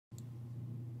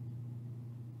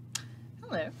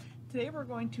Hello. Today we're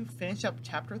going to finish up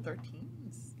chapter 13.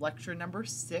 This is lecture number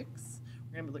 6.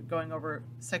 We're going to be going over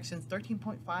sections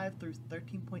 13.5 through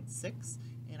 13.6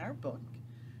 in our book.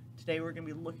 Today we're going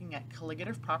to be looking at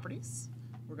colligative properties.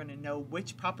 We're going to know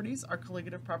which properties are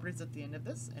colligative properties at the end of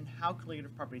this and how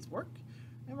colligative properties work.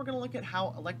 And we're going to look at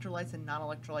how electrolytes and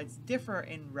non-electrolytes differ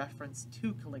in reference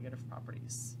to colligative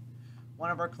properties.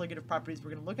 One of our colligative properties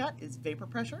we're going to look at is vapor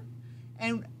pressure.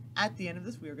 And at the end of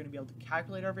this, we are going to be able to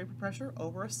calculate our vapor pressure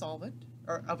over a solvent,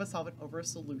 or of a solvent over a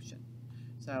solution.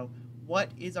 So, what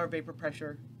is our vapor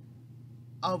pressure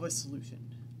of a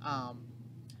solution?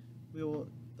 We will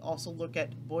also look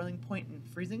at boiling point and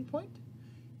freezing point,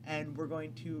 and we're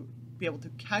going to be able to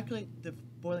calculate the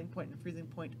boiling point and freezing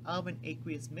point of an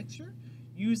aqueous mixture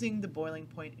using the boiling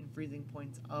point and freezing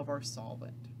points of our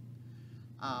solvent.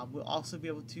 We'll also be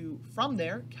able to, from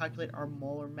there, calculate our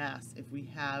molar mass if we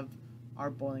have our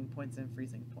boiling points and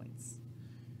freezing points.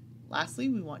 Lastly,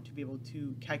 we want to be able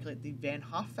to calculate the Van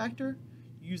Hoff factor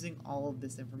using all of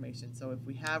this information. So if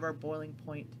we have our boiling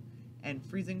point and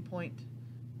freezing point,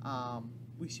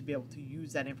 we should be able to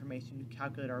use that information to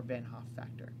calculate our Van Hoff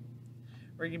factor.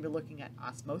 We're going to be looking at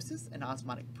osmosis and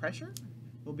osmotic pressure.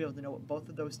 We'll be able to know what both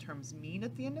of those terms mean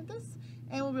at the end of this,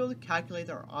 and we'll be able to calculate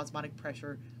our osmotic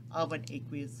pressure of an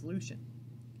aqueous solution.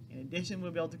 In addition,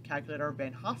 we'll be able to calculate our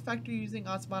Van Hoff factor using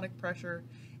osmotic pressure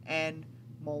and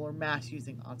molar mass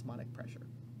using osmotic pressure.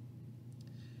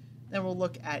 Then we'll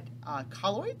look at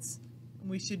colloids.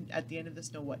 We should, at the end of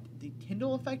this, know what the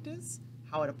Tyndall effect is,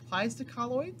 how it applies to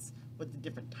colloids, what the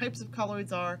different types of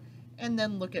colloids are, and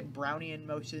then look at Brownian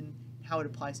motion, how it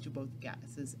applies to both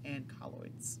gases and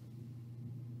colloids.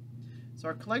 So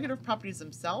our colligative properties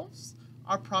themselves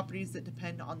are properties that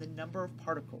depend on the number of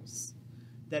particles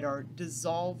that are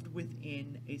dissolved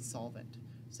within a solvent.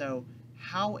 So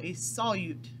how a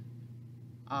solute,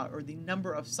 or the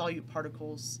number of solute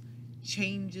particles,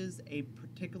 changes a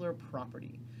particular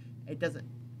property. It doesn't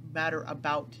matter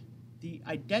about the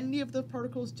identity of the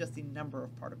particles, just the number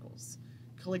of particles.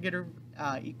 Colligative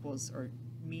equals or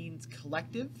means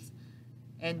collective,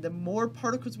 and the more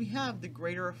particles we have, the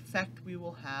greater effect we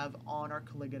will have on our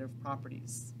colligative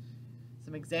properties.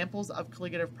 Some examples of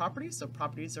colligative properties, so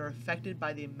properties that are affected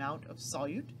by the amount of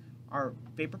solute, are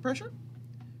vapor pressure,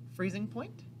 freezing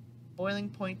point, boiling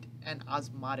point, and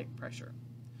osmotic pressure.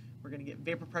 We're going to get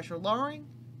vapor pressure lowering,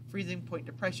 freezing point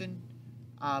depression,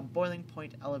 boiling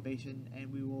point elevation,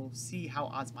 and we will see how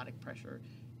osmotic pressure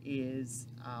is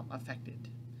affected.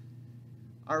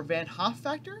 Our Van Hoff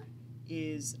factor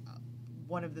is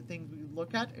one of the things we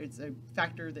look at. It's a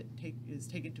factor that is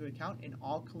taken into account in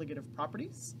all colligative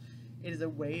properties. It is a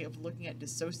way of looking at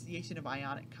dissociation of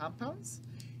ionic compounds.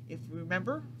 If we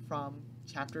remember from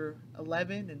chapter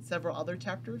 11 and several other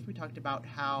chapters, we talked about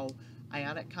how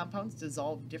ionic compounds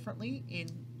dissolve differently in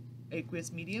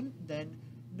aqueous medium than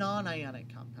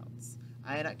non-ionic compounds.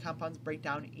 Ionic compounds break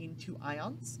down into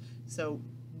ions. So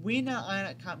when an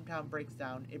ionic compound breaks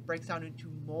down, it breaks down into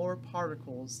more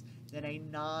particles than a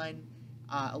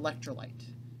non-electrolyte.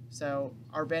 So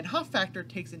our Van Hoff factor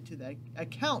takes into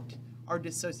account our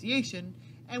dissociation,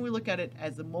 and we look at it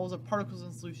as the moles of particles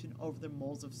in solution over the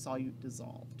moles of solute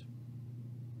dissolved.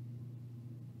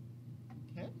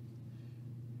 Okay.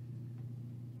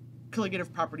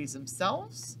 Colligative properties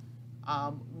themselves.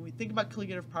 When we think about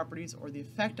colligative properties or the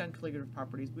effect on colligative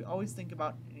properties, we always think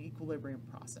about an equilibrium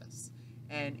process.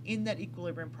 And in that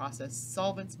equilibrium process,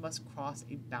 solvents must cross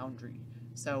a boundary.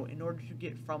 So in order to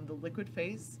get from the liquid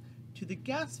phase to the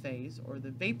gas phase or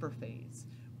the vapor phase,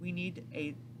 we need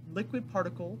a liquid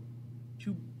particle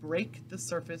to break the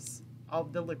surface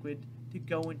of the liquid to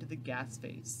go into the gas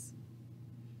phase.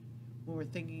 When we're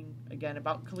thinking again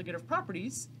about colligative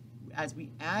properties, as we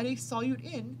add a solute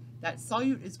in, that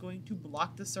solute is going to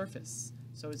block the surface.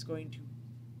 So it's going to,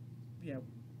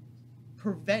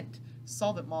 prevent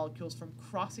solvent molecules from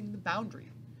crossing the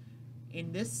boundary.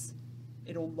 In this,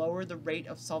 it'll lower the rate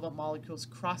of solvent molecules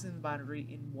crossing the boundary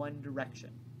in one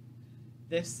direction.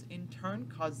 This in turn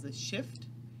causes a shift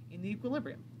in the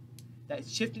equilibrium. That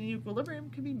shift in the equilibrium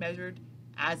can be measured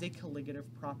as a colligative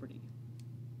property.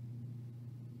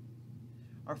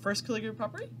 Our first colligative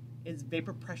property is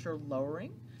vapor pressure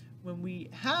lowering. When we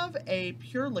have a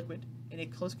pure liquid in a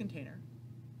closed container,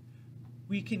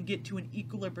 we can get to an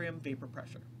equilibrium vapor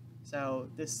pressure. So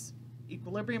this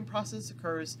equilibrium process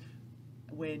occurs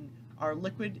when our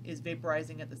liquid is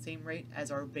vaporizing at the same rate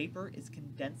as our vapor is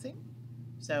condensing.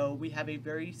 So we have a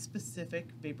very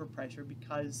specific vapor pressure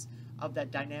because of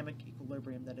that dynamic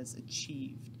equilibrium that is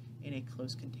achieved in a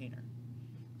closed container.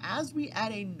 As we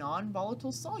add a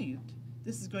non-volatile solute,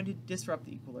 this is going to disrupt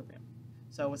the equilibrium.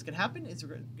 So what's going to happen is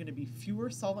there are going to be fewer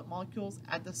solvent molecules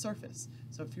at the surface,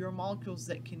 so fewer molecules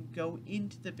that can go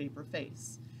into the vapor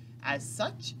phase. As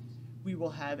such, we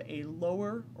will have a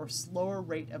lower or slower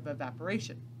rate of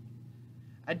evaporation.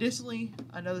 Additionally,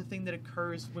 another thing that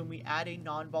occurs when we add a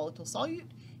non-volatile solute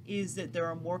is that there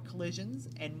are more collisions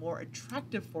and more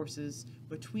attractive forces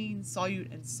between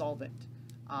solute and solvent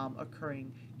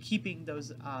occurring, keeping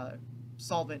those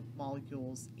solvent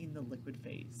molecules in the liquid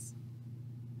phase.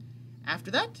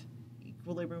 After that,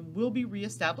 equilibrium will be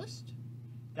reestablished.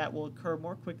 That will occur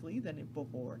more quickly than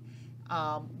before,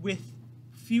 with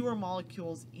fewer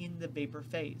molecules in the vapor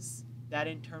phase. That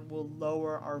in turn will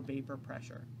lower our vapor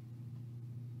pressure.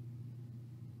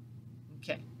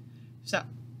 Okay,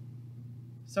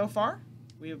 so far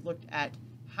we have looked at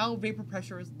how vapor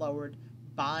pressure is lowered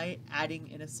by adding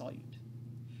in a solute.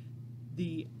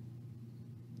 The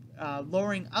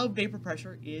lowering of vapor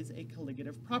pressure is a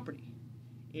colligative property.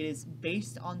 It is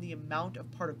based on the amount of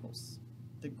particles.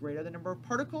 The greater the number of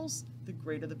particles, the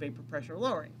greater the vapor pressure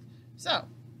lowering. So,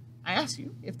 I ask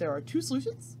you, if there are two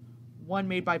solutions, one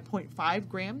made by 0.5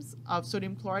 grams of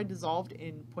sodium chloride dissolved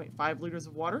in 0.5 liters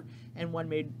of water, and one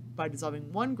made by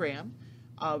dissolving 1 gram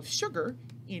of sugar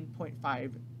in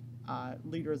 0.5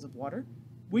 liters of water,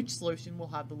 which solution will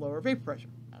have the lower vapor pressure?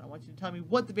 I don't want you to tell me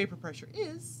what the vapor pressure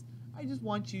is, I just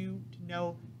want you to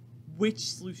know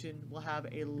which solution will have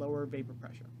a lower vapor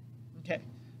pressure. Okay,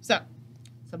 so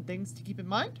some things to keep in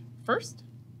mind. First,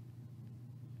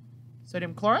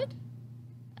 sodium chloride,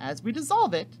 as we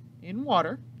dissolve it in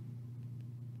water,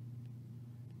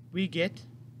 we get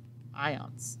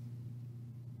ions.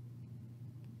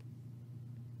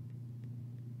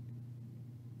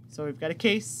 So we've got a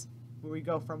case where we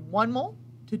go from 1 mole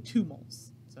to 2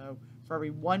 moles. So for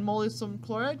every 1 mole of sodium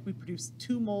chloride, we produce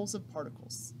 2 moles of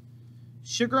particles.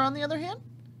 Sugar, on the other hand,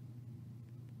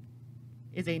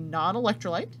 is a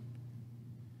non-electrolyte.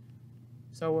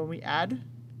 So when we add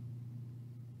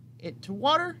it to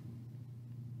water,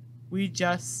 we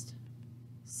just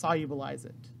solubilize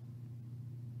it.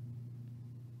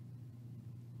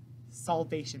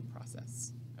 Solvation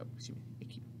process. Oh, excuse me,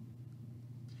 AQ.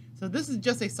 So this is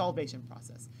just a solvation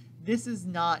process. This is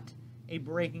not a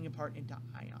breaking apart into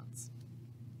ions.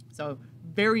 So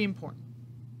very important.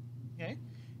 Okay?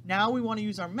 Now we want to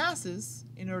use our masses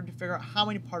in order to figure out how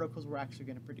many particles we're actually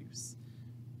going to produce.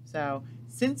 So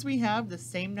since we have the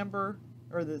same number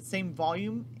or the same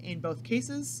volume in both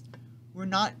cases, we're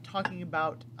not talking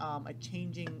about a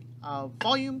changing of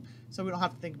volume, so we don't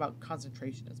have to think about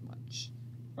concentration as much.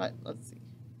 But let's see.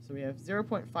 So we have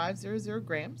 0.500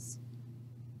 grams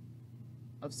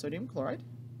of sodium chloride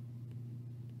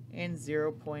and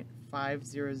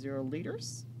 0.500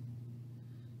 liters.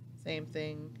 Same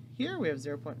thing here. We have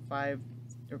 0.5,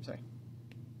 oops, sorry.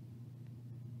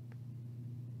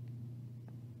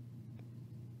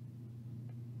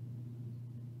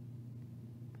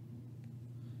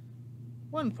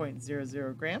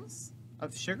 .00 grams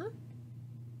of sugar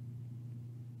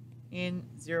in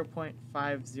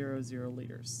 0.500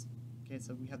 liters. Okay,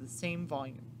 so we have the same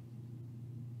volume.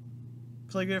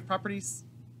 Colligative properties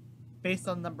based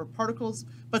on the number of particles,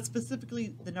 but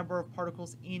specifically the number of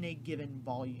particles in a given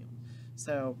volume.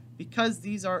 So because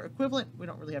these are equivalent, we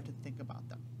don't really have to think about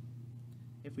them.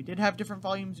 If we did have different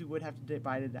volumes, we would have to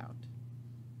divide it out.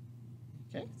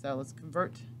 Okay, so let's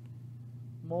convert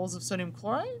moles of sodium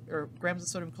chloride, or grams of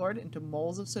sodium chloride, into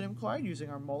moles of sodium chloride using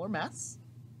our molar mass.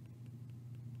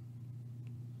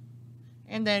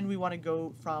 And then we want to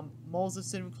go from moles of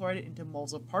sodium chloride into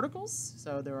moles of particles.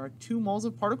 So there are 2 moles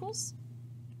of particles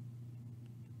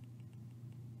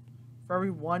for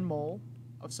every 1 mole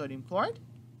of sodium chloride.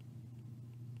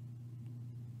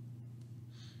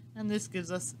 And this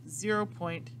gives us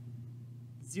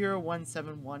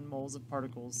 0.0171 moles of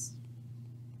particles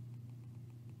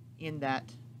in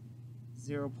that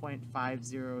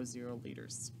 0.500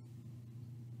 liters.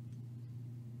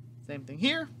 Same thing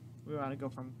here. We want to go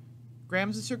from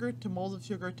grams of sugar to moles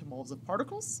of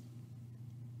particles.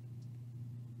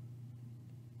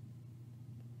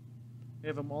 We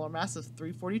have a molar mass of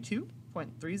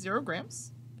 342.30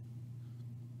 grams.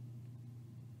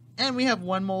 And we have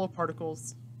 1 mole of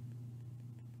particles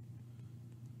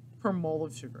per mole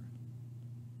of sugar.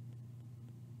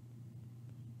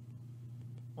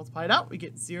 Multiply it out, we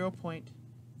get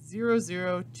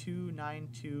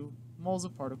 0.00292 moles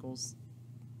of particles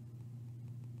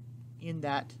in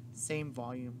that same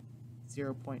volume,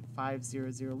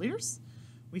 0.500 liters.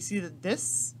 We see that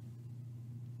this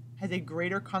has a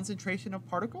greater concentration of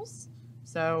particles,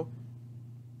 so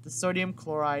the sodium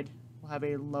chloride will have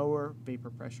a lower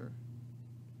vapor pressure.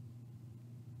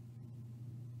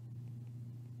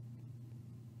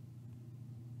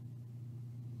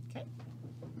 Okay.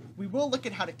 We will look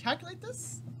at how to calculate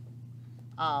this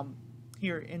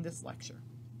here in this lecture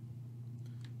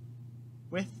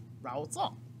with Raoult's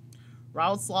law.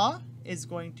 Raoult's law is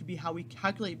going to be how we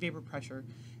calculate vapor pressure,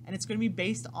 and it's going to be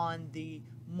based on the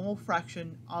mole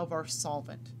fraction of our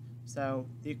solvent. So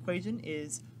the equation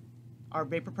is our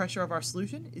vapor pressure of our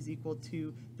solution is equal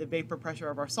to the vapor pressure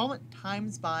of our solvent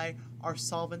times by our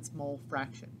solvent's mole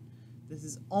fraction. This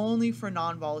is only for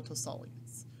non-volatile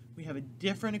solutes. We have a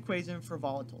different equation for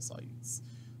volatile solutes.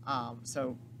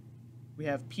 So we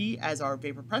have P as our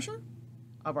vapor pressure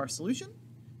of our solution,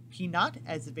 P naught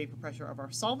as the vapor pressure of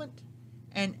our solvent,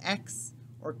 and X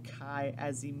or chi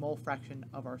as the mole fraction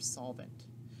of our solvent.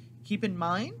 Keep in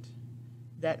mind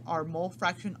that our mole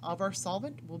fraction of our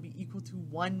solvent will be equal to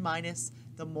 1 minus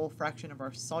the mole fraction of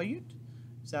our solute.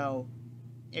 So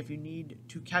if you need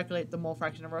to calculate the mole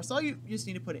fraction of our solute, you just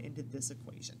need to put it into this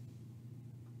equation.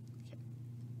 Okay,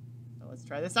 so let's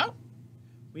try this out.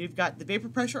 We've got the vapor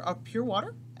pressure of pure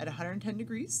water at 110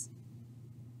 degrees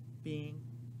being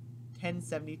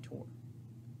 1070 torr.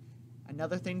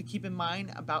 Another thing to keep in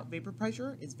mind about vapor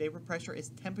pressure is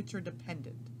temperature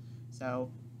dependent.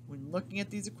 So when looking at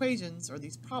these equations or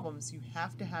these problems, you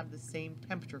have to have the same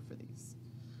temperature for these.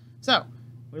 So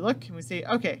we look and we say,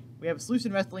 okay, we have a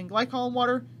solution of ethylene glycol in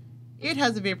water. It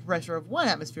has a vapor pressure of 1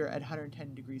 atmosphere at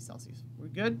 110 degrees Celsius. We're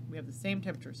good. We have the same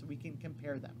temperature, so we can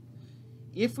compare them.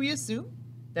 If we assume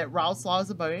that Raoult's law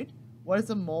is obeyed, what is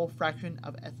the mole fraction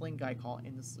of ethylene glycol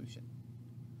in the solution?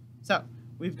 So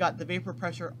we've got the vapor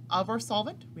pressure of our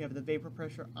solvent. We have the vapor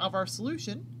pressure of our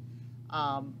solution.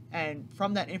 And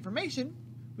from that information,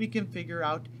 we can figure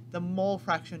out the mole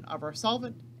fraction of our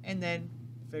solvent and then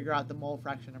figure out the mole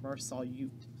fraction of our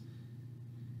solute.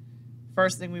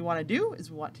 First thing we want to do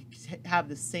is we want to have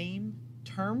the same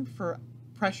term for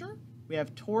pressure. We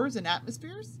have torrs and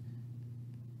atmospheres.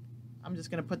 I'm just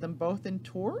going to put them both in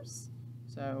torrs.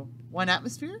 So 1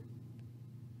 atmosphere.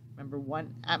 Remember,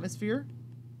 1 atmosphere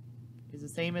is the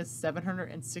same as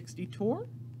 760 torr.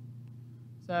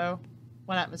 So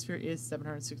 1 atmosphere is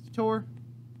 760 torr.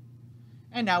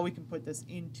 And now we can put this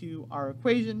into our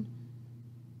equation.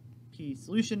 P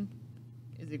solution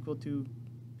is equal to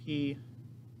P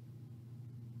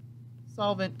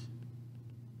solvent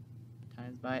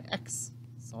times by X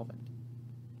solvent.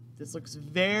 This looks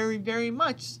very, very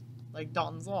much like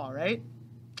Dalton's law, right?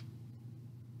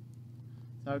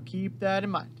 So keep that in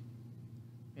mind.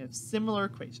 We have similar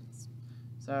equations.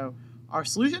 So our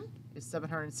solution is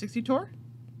 760 torr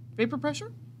vapor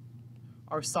pressure.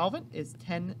 Our solvent is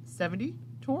 1070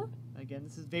 torr. Again,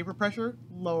 this is vapor pressure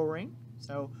lowering.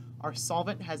 So our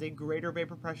solvent has a greater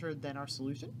vapor pressure than our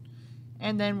solution.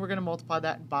 And then we're going to multiply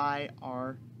that by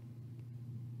our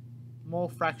mole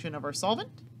fraction of our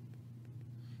solvent.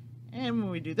 And when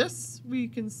we do this, we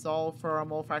can solve for our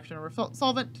mole fraction of our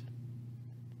solvent.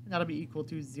 And that'll be equal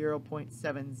to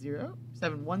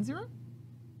 0.70710.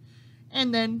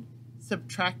 And then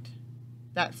subtract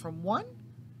that from 1.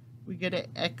 We get an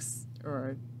X, or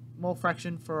a mole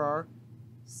fraction for our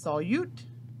solute,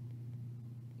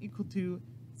 equal to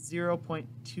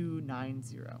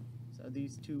 0.290. So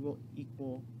these two will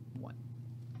equal 1.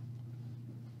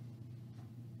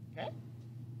 Okay,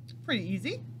 pretty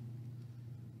easy.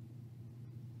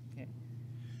 Okay,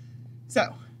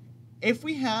 so if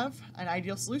we have an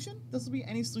ideal solution, this will be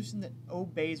any solution that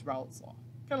obeys Raoult's law.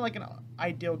 Kind of like an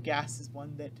ideal gas is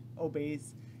one that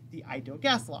obeys the ideal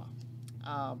gas law.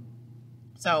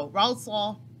 So Raoult's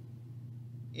law,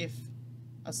 if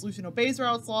a solution obeys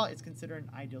Raoult's law, it's considered an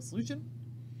ideal solution.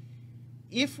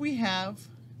 If we have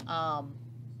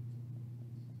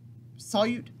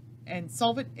solute and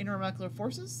solvent intermolecular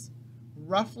forces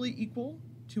roughly equal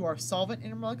to our solvent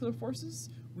intermolecular forces,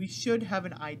 we should have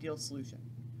an ideal solution.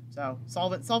 So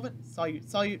solvent, solvent,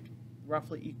 solute, solute,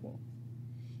 roughly equal.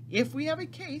 If we have a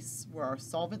case where our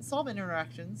solvent-solvent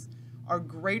interactions are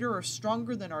greater or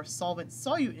stronger than our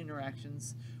solvent-solute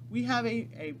interactions, we have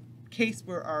a case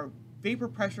where our vapor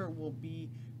pressure will be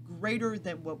greater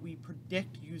than what we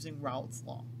predict using Raoult's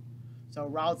law. So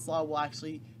Raoult's law will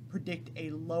actually predict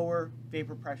a lower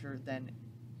vapor pressure than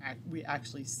we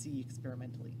actually see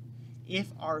experimentally.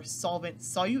 If our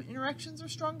solvent-solute interactions are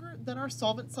stronger than our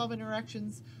solvent-solvent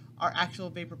interactions, our actual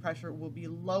vapor pressure will be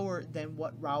lower than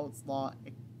what Raoult's law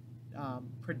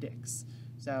predicts.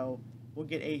 So we'll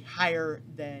get a higher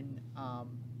than our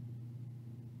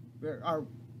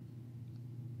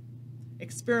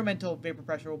experimental vapor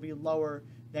pressure will be lower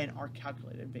than our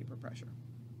calculated vapor pressure.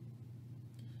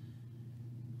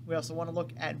 We also want to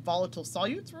look at volatile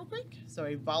solutes real quick. So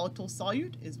a volatile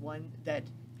solute is one that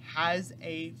has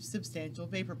a substantial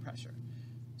vapor pressure.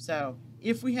 So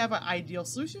if we have an ideal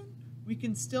solution, we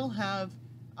can still have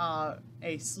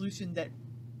a solution that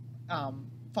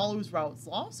follows Raoult's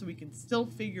law, so we can still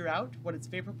figure out what its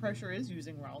vapor pressure is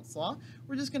using Raoult's law.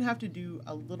 We're just going to have to do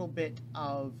a little bit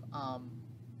of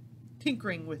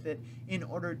tinkering with it in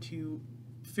order to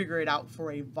figure it out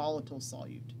for a volatile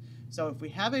solute. So if we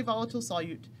have a volatile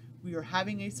solute, we are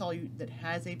having a solute that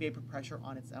has a vapor pressure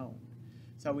on its own.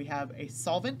 So we have a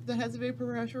solvent that has a vapor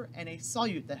pressure and a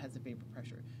solute that has a vapor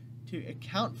pressure. To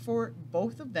account for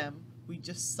both of them, we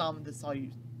just sum the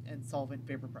solute and solvent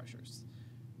vapor pressures.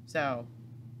 So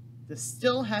this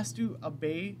still has to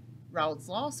obey Raoult's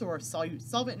law, so our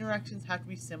solute-solvent interactions have to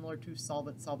be similar to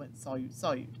solvent-solvent,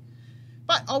 solute-solute.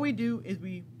 But all we do is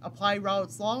we apply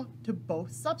Raoult's law to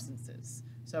both substances.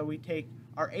 So we take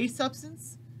our A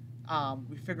substance,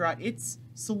 we figure out its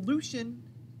solution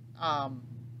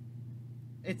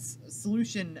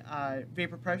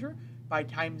vapor pressure by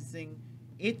timesing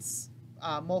its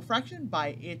mole fraction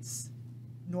by its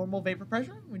normal vapor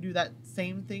pressure. We do that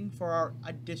same thing for our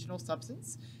additional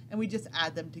substance, and we just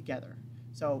add them together.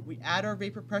 So we add our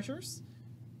vapor pressures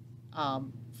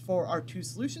for our two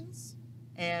solutions,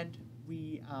 and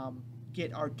we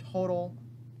get our total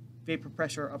vapor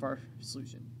pressure of our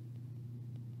solution.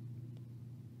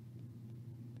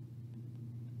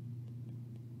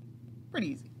 Pretty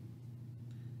easy.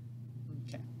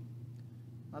 Okay.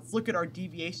 Let's look at our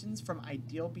deviations from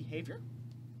ideal behavior.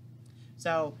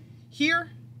 So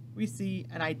here we see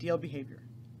an ideal behavior.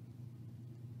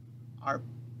 Our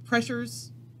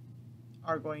pressures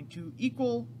are going to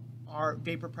equal our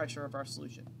vapor pressure of our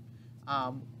solution,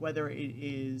 whether it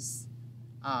is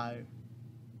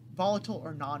volatile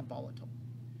or non-volatile.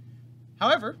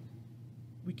 However,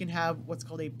 we can have what's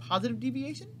called a positive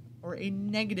deviation or a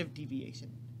negative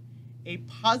deviation. A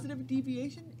positive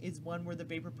deviation is one where the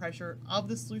vapor pressure of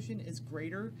the solution is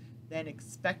greater than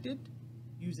expected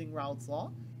using Raoult's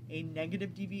law. A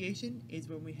negative deviation is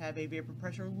when we have a vapor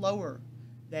pressure lower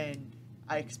than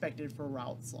expected for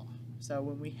Raoult's law. So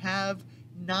when we have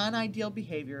non-ideal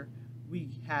behavior, we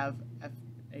have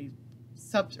a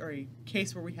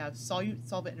case where we have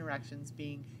solute-solvent interactions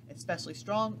being especially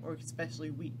strong or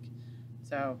especially weak.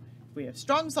 So if we have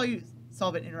strong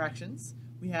solute-solvent interactions,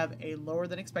 we have a lower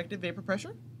than expected vapor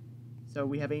pressure, so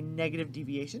we have a negative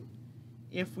deviation.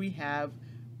 If we have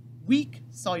weak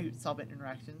solute-solvent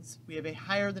interactions, we have a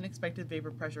higher than expected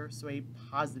vapor pressure, so a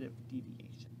positive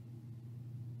deviation.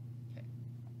 Okay.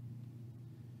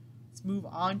 Let's move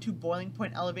on to boiling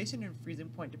point elevation and freezing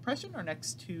point depression, our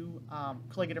next two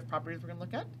colligative properties we're going to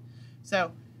look at.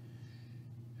 So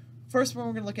first one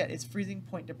we're going to look at is freezing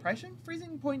point depression.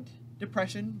 Freezing point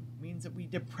depression means that we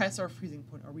depress our freezing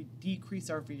point, or we decrease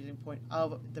our freezing point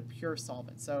of the pure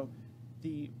solvent. So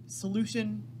the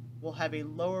solution will have a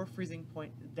lower freezing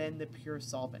point than the pure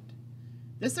solvent.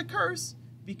 This occurs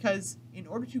because in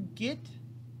order to get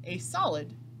a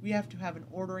solid, we have to have an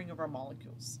ordering of our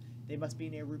molecules. They must be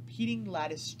in a repeating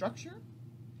lattice structure,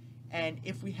 and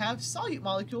if we have solute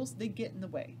molecules, they get in the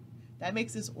way. That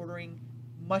makes this ordering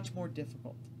much more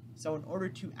difficult. So in order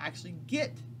to actually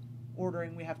get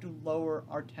ordering, we have to lower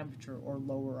our temperature or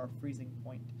lower our freezing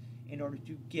point in order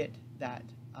to get that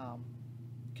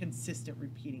consistent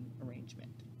repeating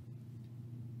arrangement.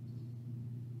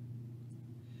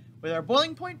 With our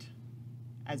boiling point,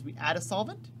 as we add a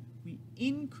solvent, we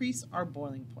increase our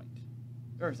boiling point.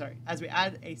 Or sorry, as we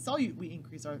add a solute, we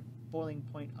increase our boiling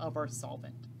point of our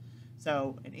solvent.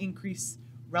 So an increase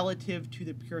relative to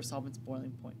the pure solvent's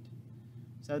boiling point.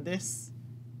 So this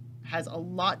has a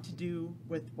lot to do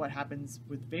with what happens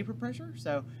with vapor pressure.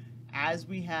 So as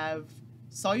we have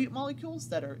solute molecules,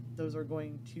 those are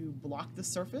going to block the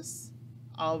surface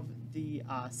of the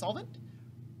solvent,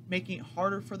 making it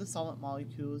harder for the solvent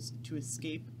molecules to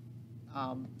escape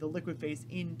the liquid phase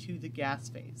into the gas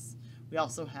phase. We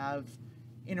also have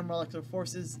intermolecular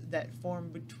forces that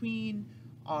form between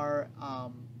our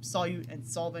solute and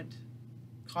solvent,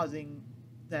 causing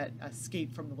that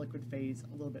escape from the liquid phase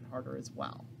a little bit harder as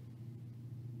well.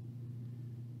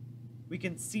 We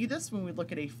can see this when we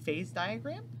look at a phase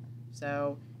diagram.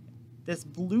 So this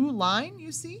blue line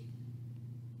you see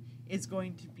is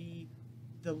going to be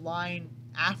the line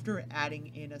after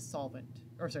adding in a solvent,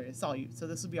 or sorry, a solute. So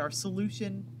this will be our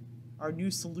solution, our new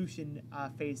solution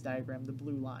phase diagram, the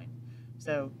blue line.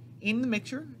 So in the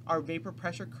mixture, our vapor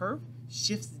pressure curve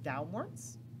shifts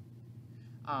downwards.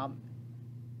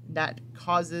 That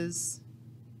causes,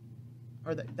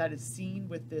 or that is seen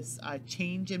with this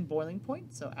change in boiling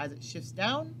point. So as it shifts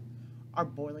down, our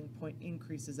boiling point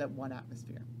increases at 1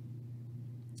 atmosphere.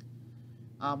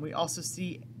 We also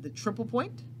see the triple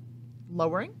point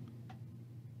lowering,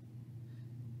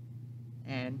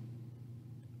 and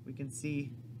we can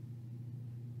see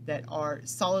that our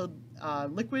solid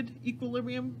liquid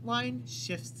equilibrium line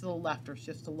shifts to the left or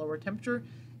shifts to lower temperature,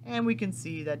 and we can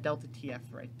see that delta TF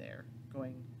right there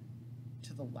going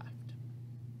to the left.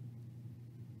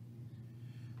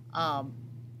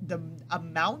 The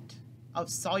amount of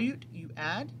solute you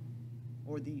add,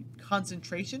 or the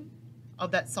concentration of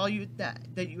that solute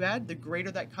that you add, the greater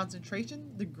that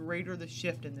concentration, the greater the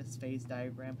shift in this phase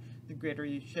diagram, the greater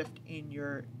the shift in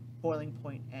your boiling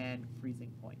point and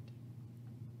freezing point.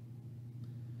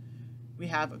 We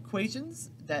have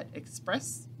equations that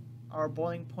express our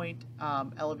boiling point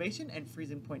elevation and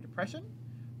freezing point depression.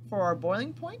 For our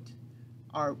boiling point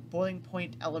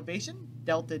elevation,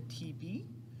 delta TB,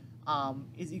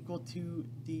 is equal to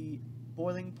the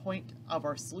boiling point of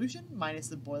our solution minus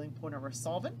the boiling point of our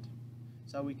solvent.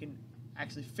 So we can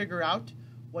actually figure out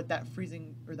what that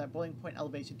freezing or that boiling point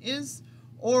elevation is,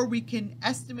 or we can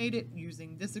estimate it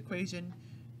using this equation,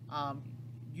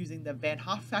 using the Van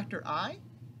Hoff factor I,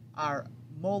 our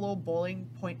molar boiling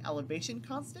point elevation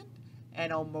constant,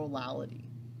 and our molality.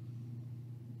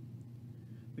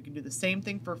 We can do the same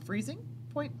thing for freezing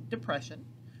point depression.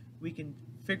 We can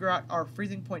figure out our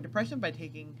freezing point depression by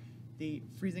taking the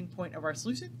freezing point of our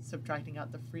solution, subtracting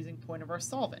out the freezing point of our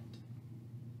solvent.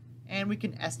 And we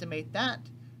can estimate that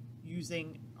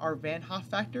using our Van Hoff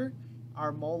factor,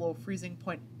 our molar freezing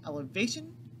point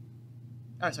elevation,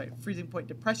 freezing point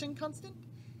depression constant,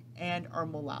 and our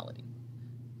molality.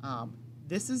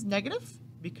 This is negative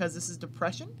because this is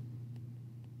depression.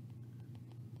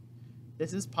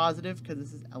 This is positive because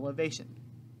this is elevation.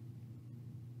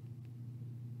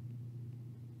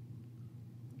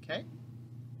 Okay?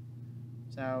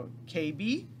 So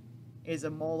Kb is a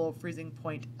molar freezing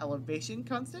point elevation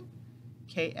constant.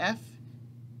 Kf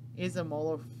is a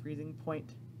molar freezing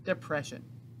point depression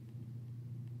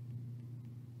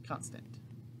constant.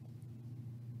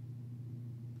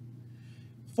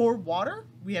 For water,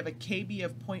 we have a Kb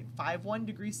of 0.51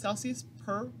 degrees Celsius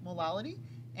per molality,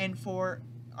 and for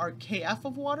our Kf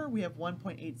of water, we have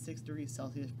 1.86 degrees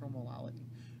Celsius per molality.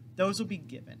 Those will be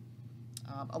given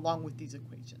along with these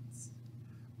equations.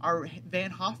 Our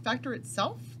Van Hoff factor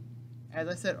itself, as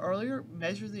I said earlier,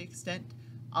 measures the extent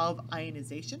of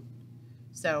ionization.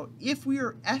 So if we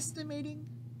are estimating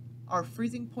our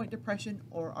freezing point depression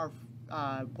or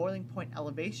our boiling point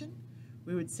elevation,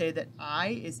 we would say that I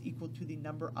is equal to the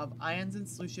number of ions in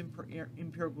solution per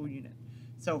empirical unit.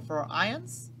 So for our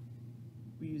ions,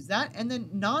 we use that, and then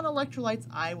non-electrolytes,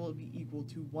 I will be equal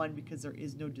to 1 because there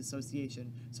is no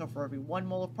dissociation. So for every 1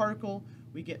 mole of particle,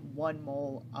 we get 1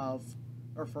 mole of,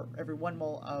 or for every 1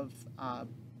 mole of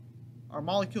our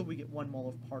molecule, we get 1 mole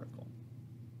of particle.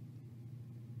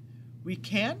 We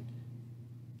can,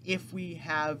 if we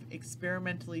have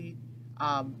experimentally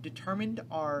determined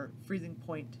our freezing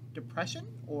point depression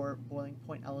or boiling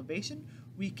point elevation,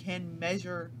 we can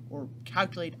measure or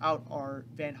calculate out our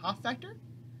Van Hoff factor.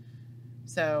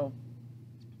 So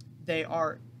they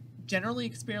are generally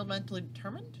experimentally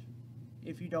determined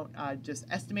if you don't just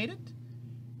estimate it.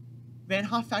 Van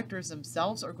Hoff factors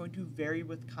themselves are going to vary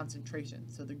with concentration.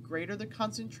 So the greater the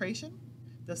concentration,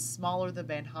 the smaller the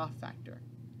Van Hoff factor.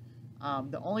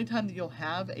 The only time that you'll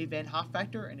have a Van Hoff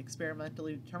factor, an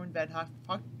experimentally determined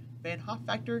Van Hoff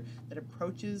factor that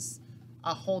approaches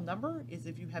a whole number, is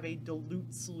if you have a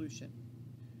dilute solution.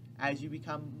 As you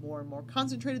become more and more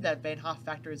concentrated, that Van Hoff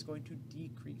factor is going to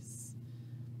decrease.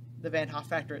 The Van Hoff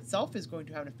factor itself is going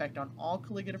to have an effect on all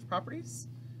colligative properties.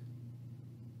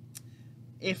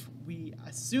 If we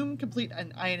assume complete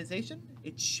ionization,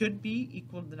 it should be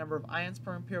equal to the number of ions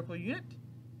per empirical unit.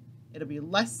 It'll be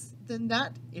less than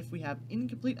that if we have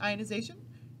incomplete ionization,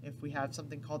 if we have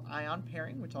something called ion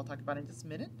pairing, which I'll talk about in just a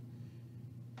minute.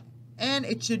 And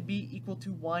it should be equal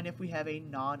to 1 if we have a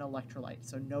non-electrolyte,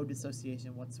 so no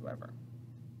dissociation whatsoever.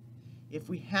 If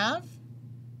we have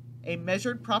a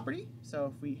measured property,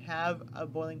 so if we have a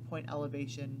boiling point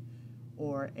elevation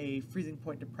or a freezing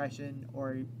point depression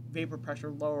or a vapor pressure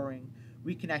lowering,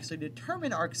 we can actually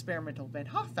determine our experimental Van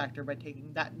Hoff factor by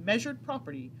taking that measured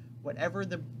property, whatever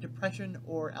the depression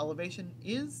or elevation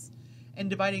is, and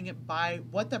dividing it by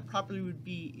what that property would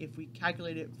be if we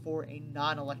calculate it for a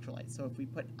non-electrolyte. So if we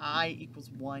put I equals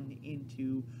 1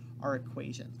 into our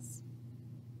equations.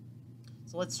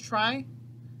 So let's try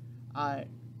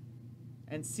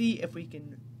and see if we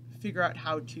can figure out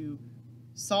how to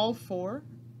solve for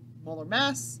molar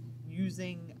mass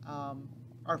using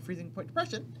our freezing point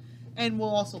depression, and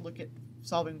we'll also look at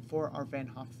solving for our Van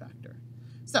Hoff factor.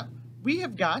 So we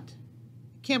have got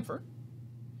camphor.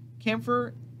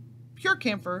 Pure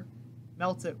camphor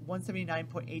melts at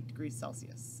 179.8 degrees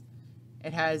Celsius.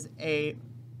 It has a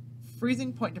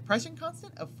freezing point depression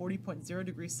constant of 40.0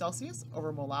 degrees Celsius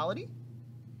over molality.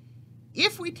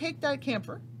 If we take that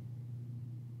camphor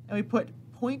and we put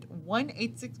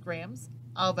 0.186 grams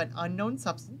of an unknown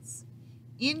substance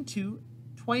into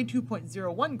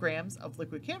 22.01 grams of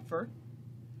liquid camphor,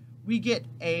 we get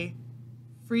a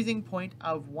freezing point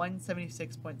of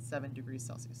 176.7 degrees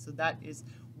Celsius. So that is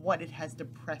what it has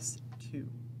depressed to.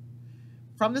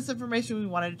 From this information, we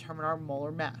want to determine our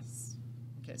molar mass.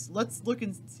 Okay, so let's look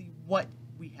and see what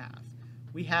we have.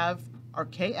 We have our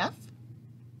Kf,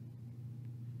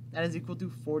 that is equal to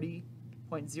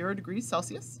 40.0 degrees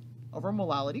Celsius over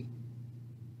molality.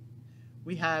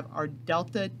 We have our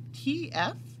delta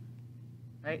Tf,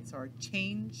 right? So our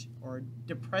change or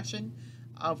depression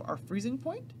of our freezing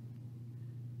point.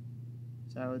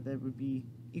 So that would be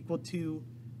equal to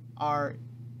our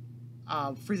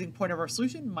freezing point of our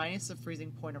solution minus the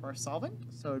freezing point of our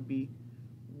solvent. So it would be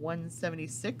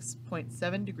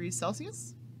 176.7 degrees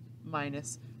Celsius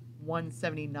minus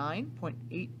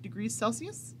 179.8 degrees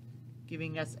Celsius,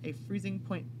 giving us a freezing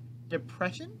point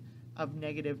depression of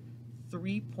negative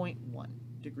 3.1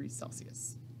 degrees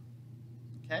Celsius.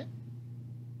 Okay?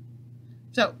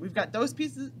 So we've got those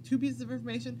two pieces of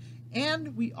information,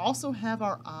 and we also have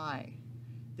our I.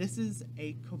 This is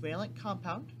a covalent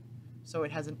compound, so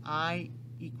it has an I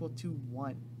equal to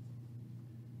 1.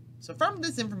 So from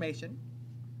this information,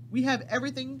 we have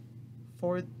everything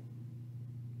for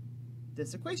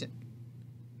this equation.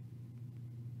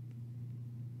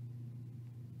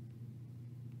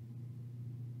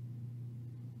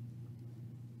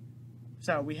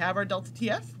 So we have our delta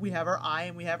TF, we have our I,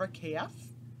 and we have our KF.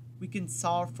 We can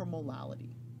solve for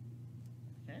molality.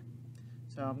 Okay?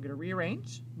 So I'm going to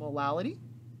rearrange. Molality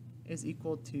is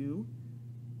equal to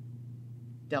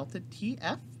delta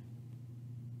TF,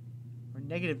 or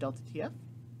negative delta TF,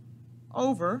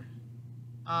 over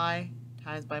I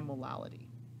times by molality.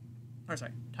 Or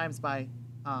sorry, times by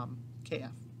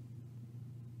KF.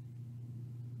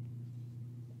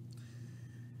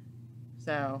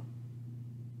 So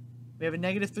we have a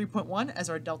negative 3.1 as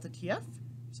our delta TF.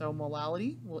 So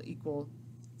molality will equal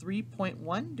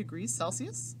 3.1 degrees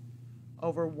Celsius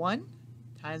over 1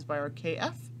 times by our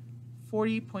Kf,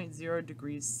 40.0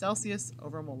 degrees Celsius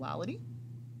over molality.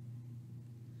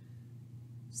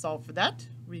 Solve for that,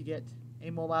 we get a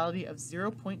molality of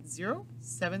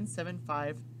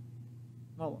 0.0775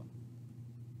 mole.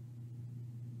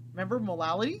 Remember,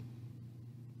 molality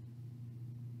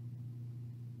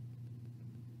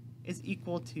is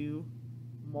equal to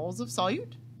moles of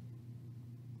solute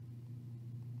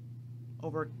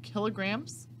over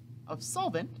kilograms of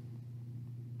solvent.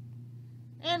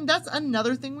 And that's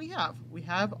another thing we have. We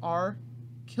have our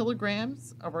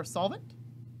kilograms of our solvent.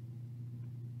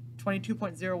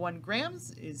 22.01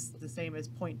 grams is the same as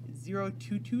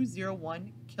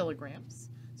 0.02201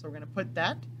 kilograms. So we're going to put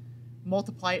that,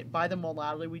 multiply it by the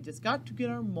molality we just got to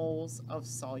get our moles of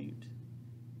solute.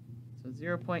 So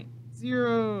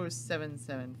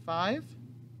 0.0775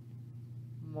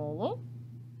 mole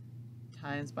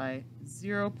times by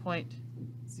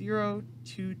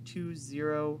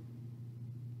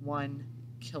 0.02201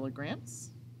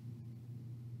 kilograms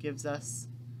gives us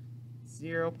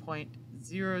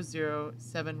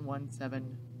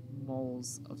 0.00717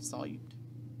 moles of solute.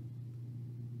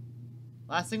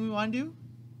 Last thing we want to do,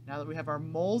 now that we have our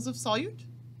moles of solute,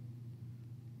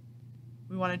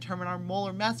 we want to determine our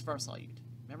molar mass of our solute.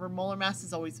 Remember, molar mass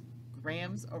is always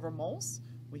grams over moles.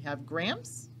 We have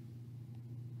grams,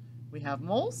 we have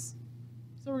moles,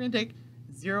 so we're going to take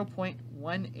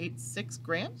 0.186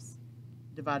 grams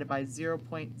divided by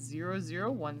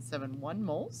 0.00171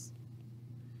 moles,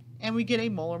 and we get a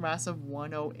molar mass of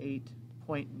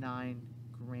 108.9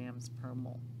 grams per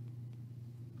mole.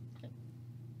 Okay.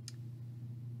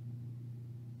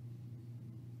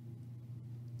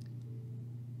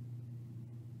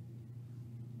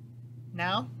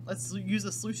 Now, let's use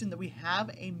a solution that we have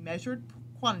a measured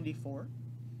quantity for,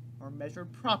 or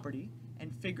measured property,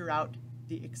 and figure out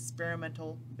the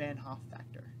experimental Van Hoff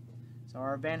factor. So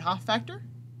our Van Hoff factor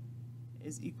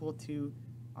is equal to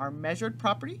our measured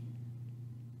property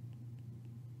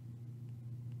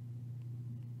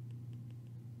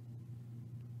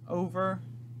over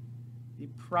the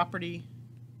property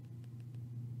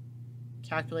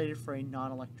calculated for a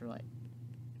non-electrolyte.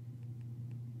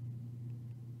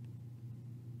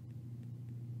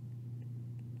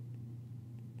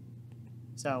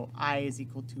 So I is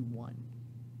equal to 1.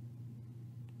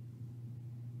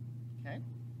 Okay.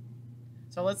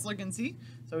 So let's look and see.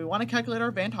 So we want to calculate our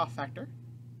Van Hoff factor.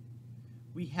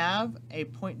 We have a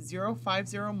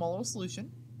 0.050 molar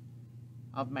solution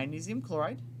of magnesium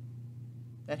chloride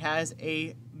that has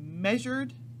a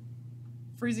measured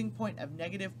freezing point of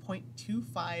negative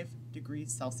 0.25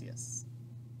 degrees Celsius.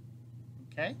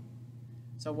 Okay,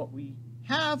 so what we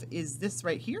have is this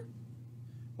right here.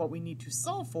 What we need to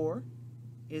solve for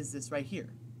is this right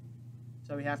here.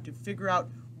 So we have to figure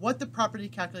out what the property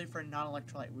calculated for a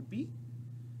non-electrolyte would be.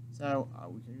 So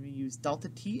we're going to use delta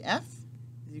TF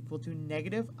is equal to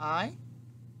negative I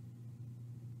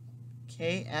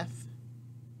KF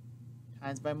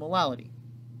times by molality.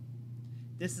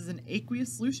 This is an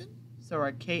aqueous solution, so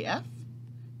our KF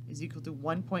is equal to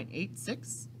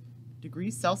 1.86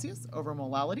 degrees Celsius over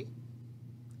molality.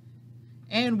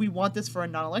 And we want this for a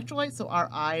non-electrolyte, so our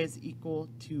I is equal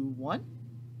to 1.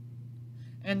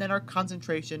 And then our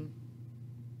concentration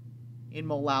in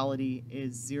molality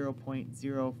is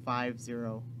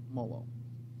 0.050 mole.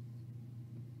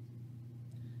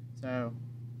 So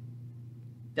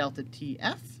delta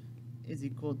TF is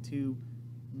equal to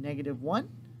negative 1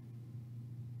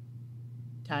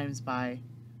 times by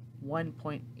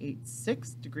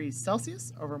 1.86 degrees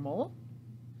Celsius over mole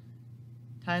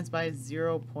times by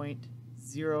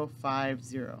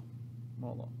 0.050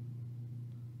 mole.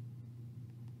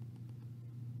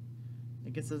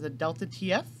 It gives us a delta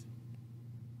TF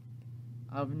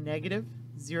of negative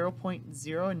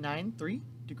 0.093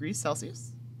 degrees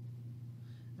Celsius.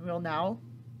 And we'll now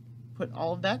put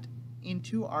all of that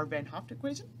into our Van Hoff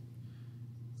equation.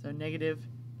 So negative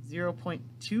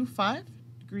 0.25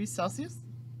 degrees Celsius,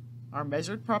 our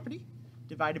measured property,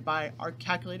 divided by our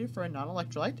calculated for a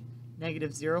non-electrolyte,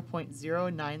 negative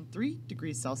 0.093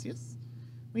 degrees Celsius.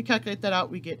 We calculate that out,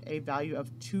 we get a value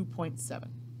of 2.7.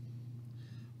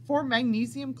 For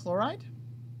magnesium chloride,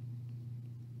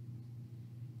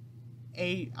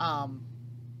 a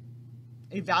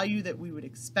value that we would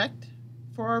expect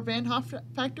for our Van Hoff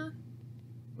factor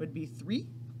would be 3.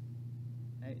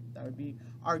 Right? That would be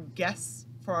our guess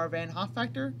for our Van Hoff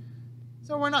factor.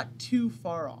 So we're not too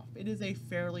far off. It is a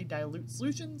fairly dilute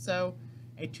solution, so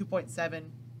a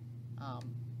 2.7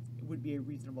 would be a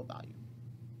reasonable value.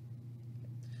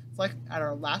 Let's look at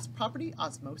our last property,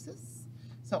 osmosis.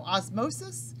 So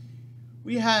osmosis,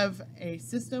 we have a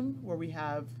system where we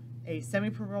have a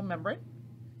semipermeable membrane,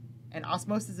 and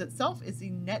osmosis itself is the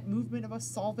net movement of a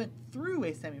solvent through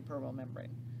a semipermeable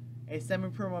membrane. A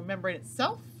semipermeable membrane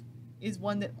itself is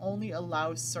one that only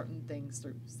allows certain things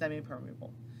through,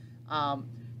 semipermeable.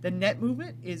 The net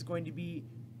movement is going to be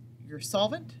your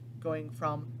solvent going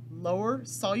from lower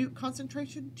solute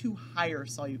concentration to higher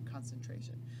solute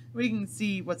concentration. We can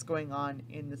see what's going on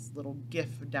in this little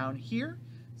GIF down here.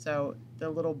 So the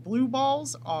little blue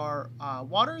balls are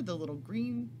water, the little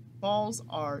green balls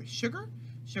are sugar.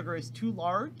 Sugar is too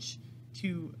large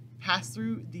to pass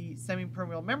through the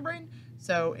semipermeable membrane,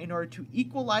 so in order to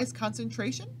equalize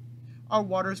concentration, our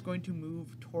water is going to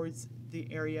move towards the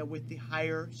area with the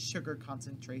higher sugar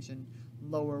concentration,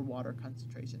 lower water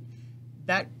concentration.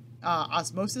 That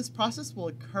osmosis process will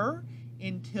occur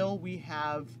until we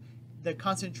have the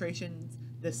concentrations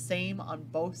the same on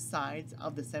both sides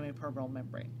of the semipermeable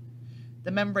membrane.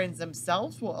 The membranes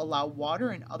themselves will allow water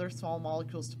and other small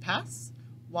molecules to pass,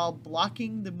 while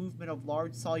blocking the movement of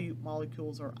large solute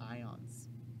molecules or ions.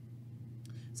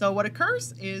 So what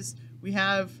occurs is we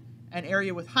have an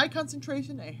area with high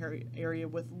concentration, an area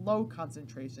with low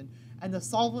concentration, and the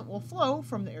solvent will flow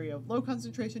from the area of low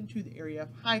concentration to the area of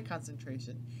high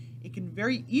concentration. It can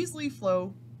very easily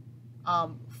flow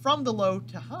from the low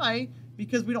to high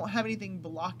because we don't have anything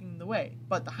blocking the way.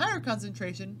 But the higher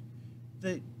concentration,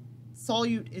 the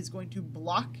solute is going to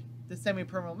block the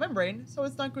semipermeable membrane, so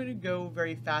it's not going to go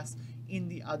very fast in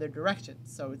the other direction.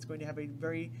 So it's going to have a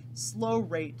very slow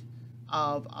rate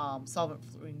of solvent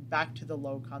flowing back to the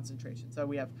low concentration. So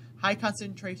we have high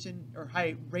concentration or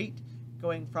high rate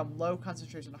going from low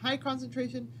concentration to high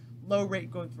concentration, low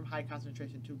rate going from high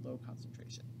concentration to low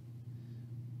concentration.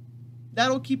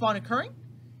 That'll keep on occurring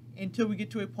until we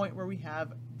get to a point where we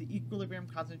have the equilibrium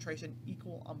concentration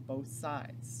equal on both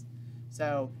sides.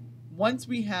 So once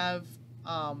we have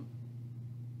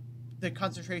the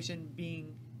concentration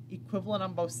being equivalent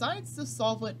on both sides, the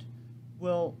solvent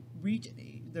will reach,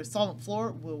 the solvent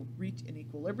floor will reach an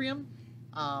equilibrium,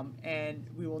 and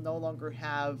we will no longer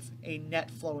have a net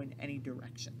flow in any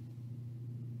direction.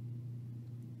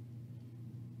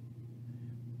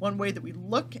 One way that we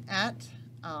look at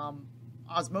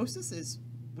osmosis is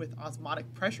with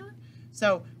osmotic pressure.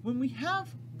 So when we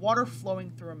have water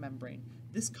flowing through a membrane,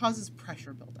 this causes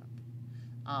pressure buildup.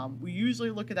 We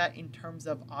usually look at that in terms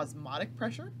of osmotic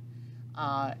pressure,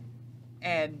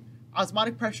 and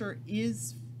osmotic pressure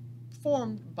is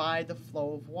formed by the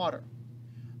flow of water.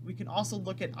 We can also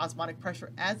look at osmotic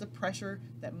pressure as a pressure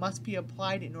that must be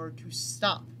applied in order to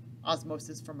stop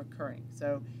osmosis from occurring.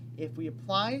 So if we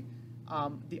apply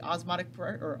the osmotic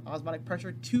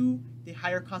pressure to the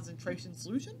higher concentration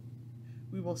solution,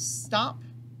 we will stop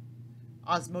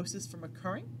osmosis from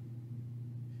occurring,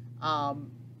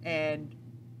 and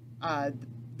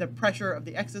the pressure of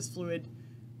the excess fluid,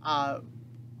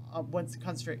 once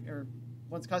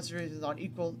concentrations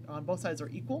on both sides are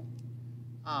equal,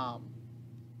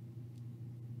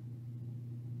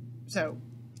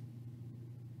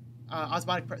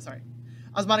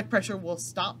 osmotic pressure will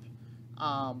stop,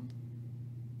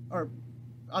 or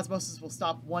osmosis will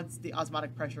stop once the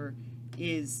osmotic pressure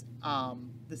is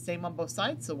the same on both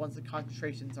sides. So once the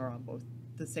concentrations are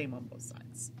the same on both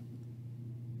sides.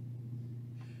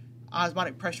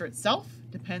 Osmotic pressure itself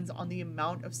depends on the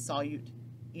amount of solute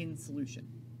in solution.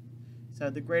 So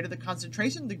the greater the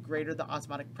concentration, the greater the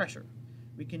osmotic pressure.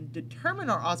 We can determine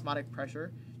our osmotic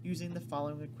pressure using the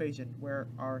following equation, where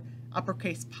our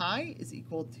uppercase pi is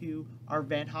equal to our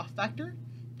Van Hoff factor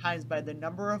times by the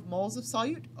number of moles of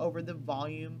solute over the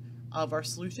volume of our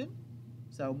solution,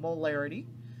 so molarity,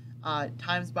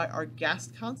 times by our gas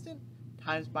constant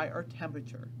times by our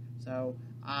temperature, so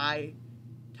I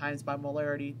times by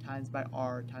molarity times by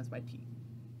R times by T.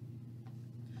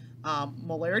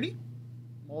 Molarity,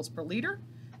 moles per liter,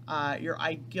 your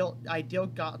ideal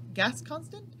gas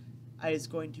constant is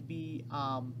going to be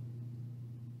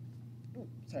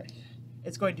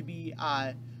it's going to be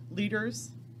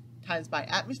liters times by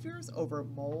atmospheres over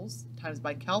moles times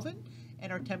by Kelvin,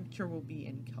 and our temperature will be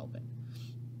in Kelvin.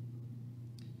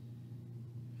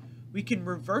 We can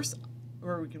reverse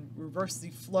the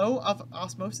flow of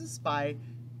osmosis by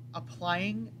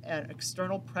applying an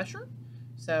external pressure.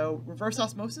 So reverse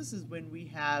osmosis is when we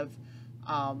have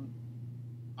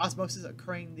osmosis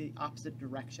occurring the opposite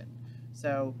direction.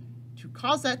 So to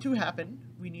cause that to happen,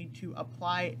 we need to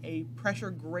apply a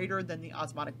pressure greater than the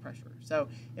osmotic pressure. So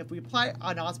if we apply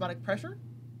an osmotic pressure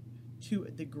to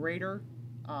the greater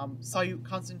solute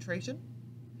concentration,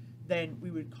 then we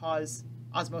would cause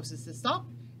osmosis to stop.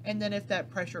 And then if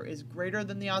that pressure is greater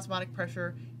than the osmotic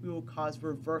pressure, we will cause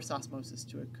reverse osmosis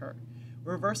to occur.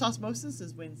 Reverse osmosis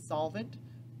is when solvent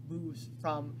moves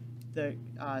from the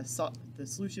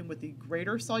solution with the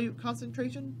greater solute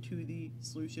concentration to the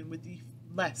solution with the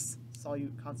less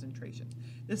solute concentration.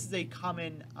 This is a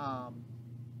common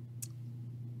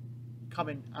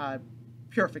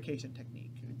purification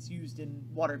technique. It's used in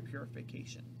water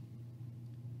purification.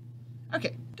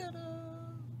 Okay. Ta-da!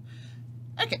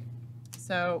 Okay.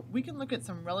 So we can look at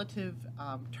some relative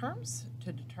terms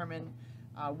to determine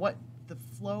what the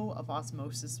flow of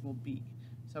osmosis will be.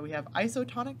 So we have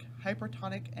isotonic,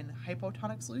 hypertonic, and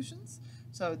hypotonic solutions.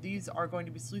 So these are going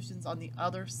to be solutions on the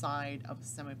other side of a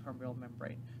semipermeable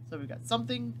membrane. So we've got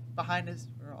something behind us,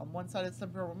 or on one side of the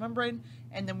semipermeable membrane,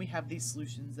 and then we have these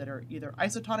solutions that are either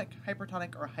isotonic,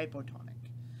 hypertonic, or hypotonic.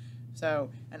 So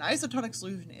an isotonic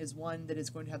solution is one that is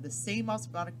going to have the same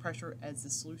osmotic pressure as the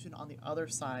solution on the other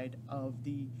side of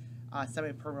the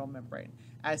semipermeable membrane.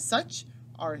 As such,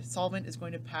 our solvent is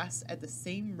going to pass at the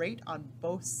same rate on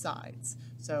both sides.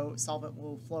 So solvent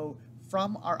will flow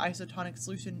from our isotonic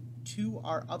solution to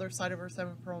our other side of our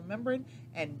semipermeable membrane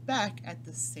and back at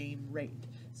the same rate.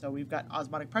 So we've got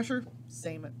osmotic pressure,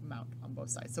 same amount on both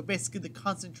sides. So basically the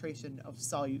concentration of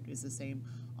solute is the same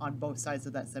on both sides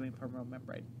of that semipermeable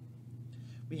membrane.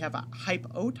 We have a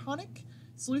hypotonic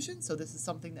solution, so this is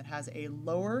something that has a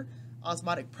lower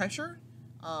osmotic pressure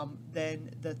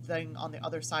than the thing on the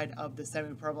other side of the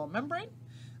semipermeable membrane.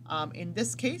 In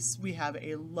this case, we have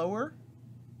a lower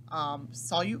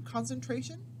solute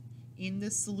concentration in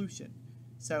this solution.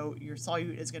 So your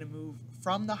solute is going to move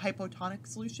from the hypotonic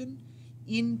solution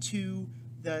into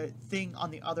the thing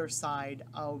on the other side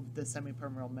of the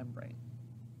semipermeable membrane.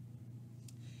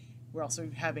 We also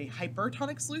have a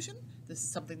hypertonic solution. This is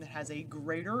something that has a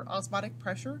greater osmotic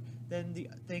pressure than the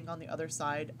thing on the other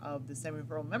side of the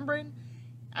semipermeable membrane.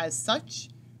 As such,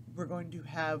 we're going to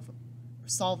have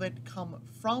solvent come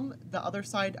from the other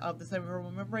side of the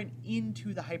semipermeable membrane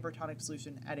into the hypertonic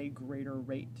solution at a greater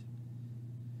rate.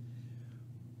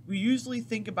 We usually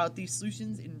think about these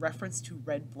solutions in reference to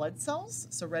red blood cells.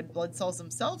 So red blood cells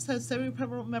themselves have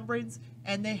semipermeable membranes,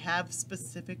 and they have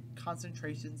specific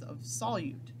concentrations of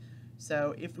solute.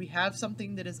 So if we have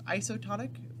something that is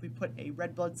isotonic, if we put a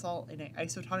red blood cell in an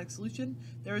isotonic solution,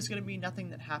 there is going to be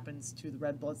nothing that happens to the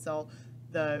red blood cell.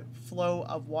 The flow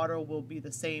of water will be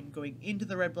the same going into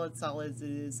the red blood cell as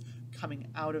it is coming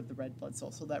out of the red blood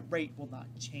cell, so that rate will not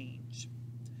change.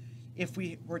 If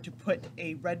we were to put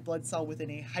a red blood cell within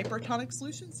a hypertonic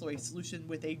solution, so a solution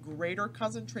with a greater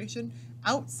concentration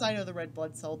outside of the red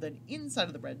blood cell than inside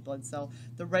of the red blood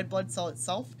cell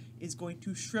itself is going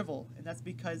to shrivel, and that's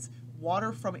because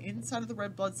water from inside of the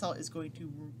red blood cell is going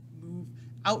to move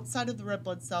outside of the red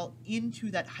blood cell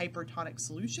into that hypertonic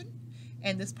solution,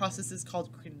 and this process is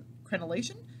called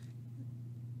crenellation,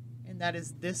 and that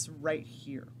is this right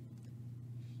here.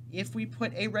 If we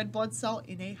put a red blood cell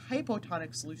in a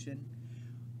hypotonic solution,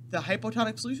 the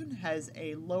hypotonic solution has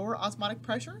a lower osmotic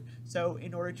pressure, so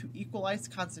in order to equalize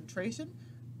concentration,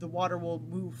 the water will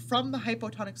move from the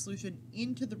hypotonic solution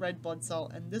into the red blood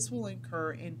cell, and this will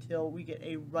occur until we get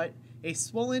a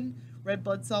swollen red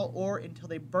blood cell or until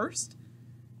they burst,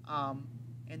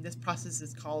 and this process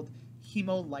is called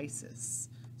hemolysis.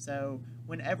 So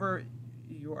whenever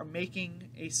you are making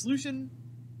a solution,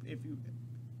 if you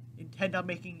intend on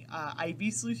making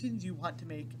IV solutions, you want to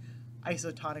make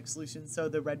isotonic solutions so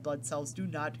the red blood cells do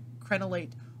not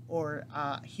crenellate or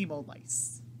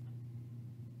hemolyse.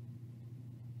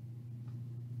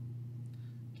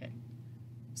 Okay,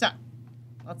 so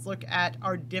let's look at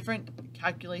our different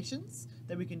calculations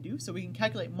that we can do. So we can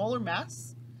calculate molar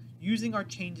mass using our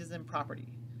changes in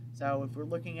property. So if we're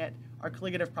looking at our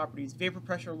colligative properties, vapor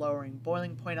pressure lowering,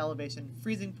 boiling point elevation,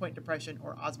 freezing point depression,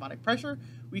 or osmotic pressure,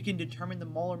 we can determine the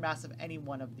molar mass of any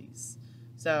one of these.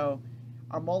 So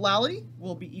our molality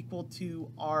will be equal to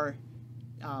our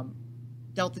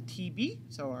delta TB,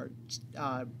 so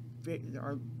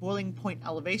our boiling point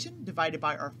elevation divided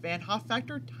by our Van Hoff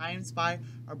factor times by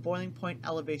our boiling point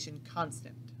elevation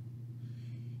constant.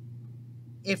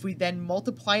 If we then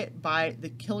multiply it by the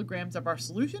kilograms of our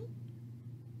solution,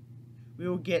 we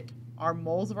will get our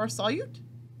moles of our solute,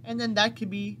 and then that can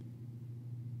be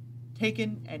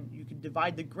taken and you can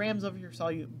divide the grams of your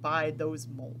solute by those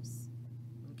moles.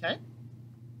 Okay?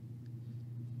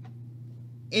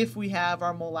 If we have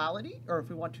our molality, or if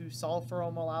we want to solve for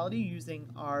our molality using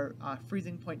our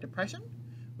freezing point depression,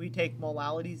 we take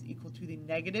molalities equal to the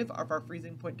negative of our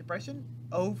freezing point depression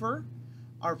over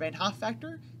our Van Hoff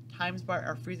factor times by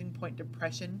our freezing point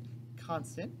depression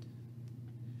constant.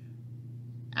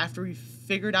 After we've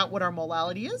figured out what our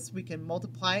molality is, we can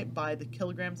multiply it by the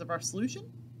kilograms of our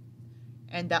solution,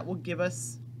 and that will give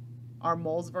us our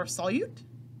moles of our solute,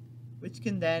 which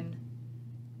can then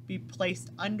be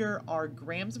placed under our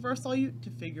grams of our solute to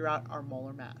figure out our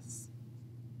molar mass.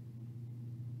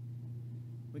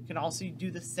 We can also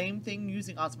do the same thing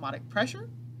using osmotic pressure.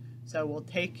 So we'll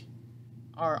take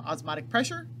our osmotic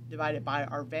pressure divided by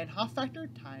our Van Hoff factor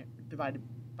divided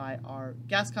by our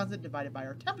gas constant divided by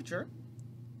our temperature.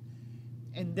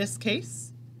 In this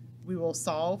case, we will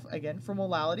solve again for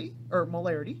molality or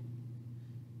molarity,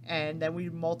 and then we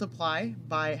multiply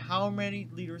by how many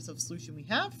liters of solution we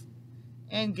have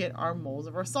and get our moles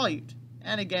of our solute.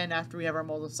 And again, after we have our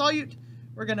moles of solute,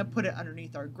 we're going to put it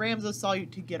underneath our grams of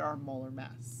solute to get our molar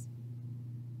mass.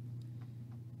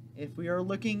 If we are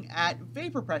looking at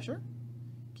vapor pressure,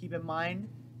 keep in mind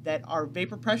that our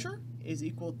vapor pressure is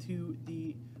equal to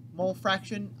the mole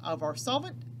fraction of our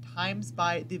solvent times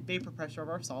by the vapor pressure of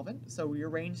our solvent. So we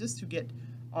arrange this to get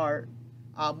our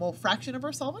mole fraction of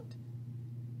our solvent.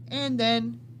 And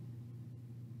then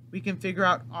we can figure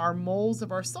out our moles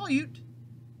of our solute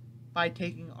by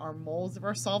taking our moles of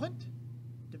our solvent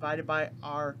divided by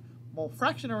our mole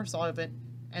fraction of our solvent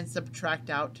and subtract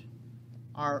out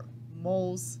our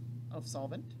moles of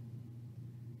solvent.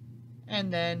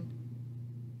 And then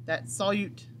that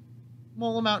solute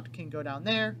mole amount can go down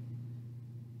there,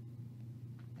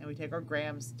 and we take our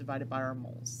grams divided by our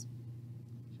moles.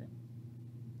 Okay.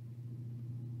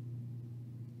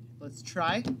 Let's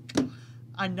try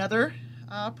another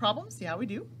problem, see how we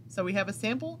do. So we have a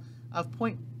sample of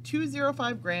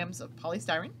 0.205 grams of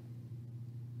polystyrene,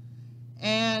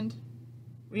 and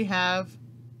we have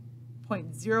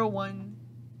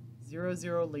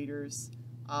 0.0100 liters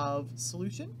of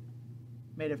solution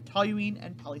made of toluene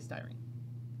and polystyrene.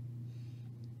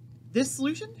 This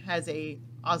solution has a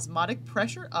osmotic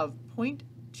pressure of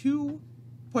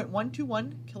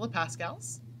 0.121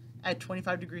 kilopascals at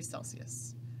 25 degrees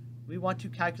Celsius. We want to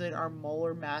calculate our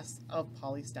molar mass of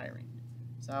polystyrene.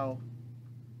 So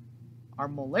our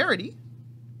molarity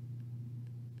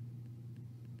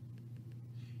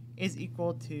is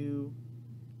equal to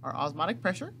our osmotic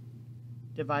pressure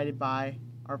divided by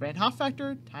our Van Hoff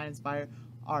factor times by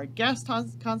our gas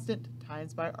constant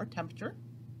times by our temperature.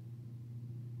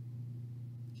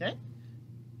 Okay,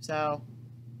 so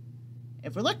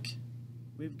if we look,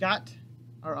 we've got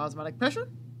our osmotic pressure,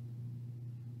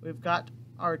 we've got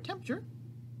our temperature,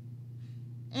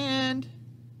 and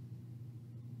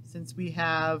since we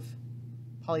have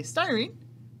polystyrene,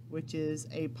 which is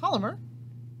a polymer,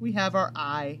 we have our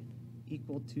I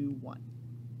equal to 1.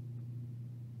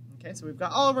 Okay, so we've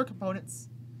got all of our components.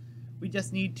 We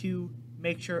just need to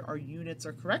make sure our units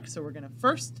are correct. So we're going to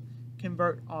first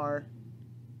convert our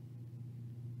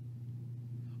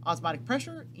osmotic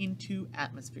pressure into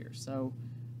atmosphere. So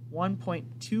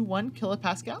 1.21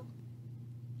 kilopascal.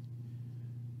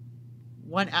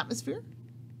 1 atmosphere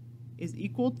is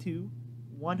equal to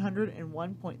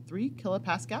 101.3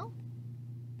 kilopascal.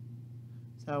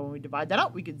 So when we divide that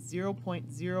out, we get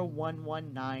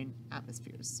 0.0119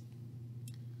 atmospheres.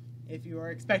 If you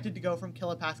are expected to go from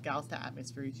kilopascals to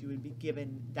atmospheres, you would be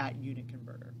given that unit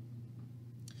converter.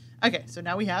 Okay, so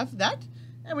now we have that,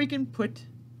 and we can put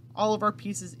all of our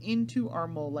pieces into our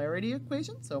molarity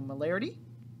equation. So molarity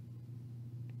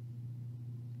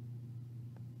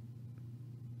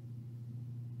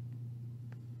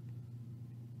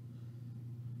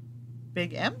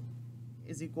big M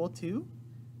is equal to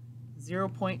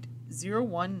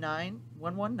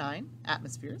 0.019119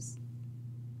 atmospheres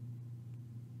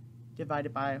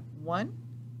divided by 1,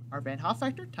 our Van Hoff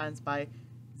factor, times by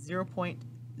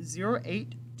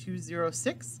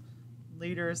 0.08206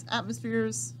 liters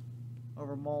atmospheres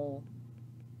over mole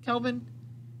Kelvin,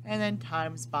 and then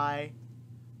times by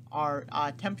our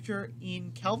temperature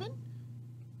in Kelvin,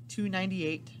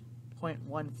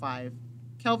 298.15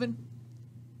 Kelvin.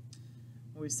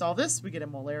 When we solve this, we get a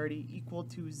molarity equal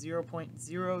to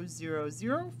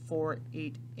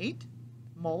 0.000488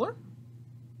 molar.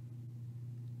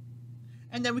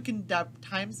 And then we can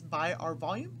times by our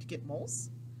volume to get moles.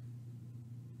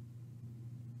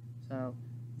 So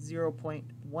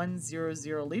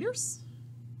 0.100 liters.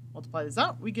 Multiply this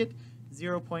out, we get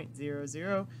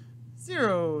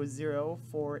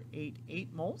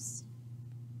 0.000488 moles.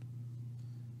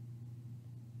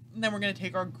 And then we're going to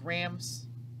take our grams,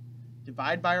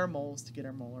 divide by our moles to get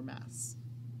our molar mass.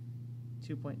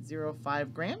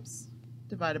 2.05 grams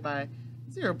divided by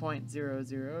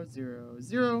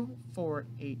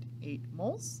 0.0000488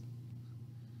 moles.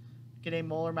 Get a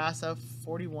molar mass of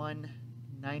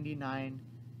 4199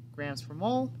 grams per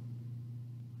mole,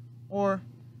 or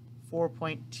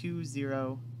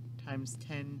 4.20 times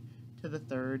 10 to the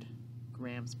third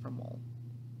grams per mole,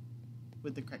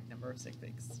 with the correct number of sig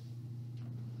figs.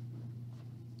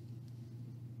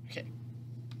 Okay.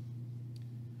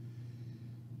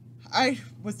 I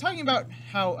was talking about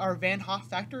how our Van Hoff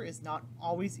factor is not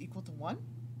always equal to 1,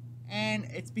 and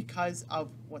it's because of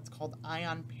what's called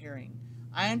ion pairing.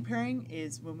 Ion pairing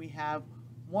is when we have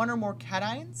one or more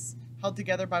cations held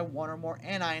together by one or more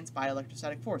anions by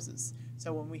electrostatic forces.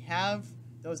 So when we have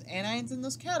those anions and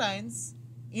those cations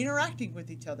interacting with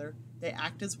each other, they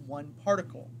act as one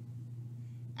particle.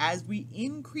 As we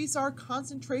increase our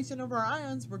concentration of our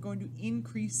ions, we're going to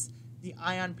increase the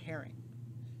ion pairing.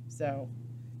 So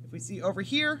if we see over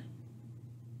here,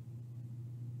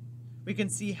 we can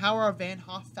see how our Van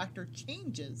Hoff factor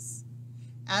changes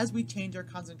as we change our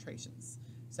concentrations.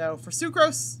 So for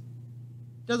sucrose,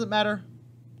 doesn't matter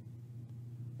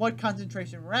what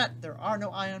concentration we're at, there are no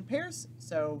ion pairs,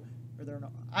 so there are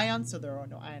no ions, so there are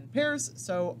no ion pairs,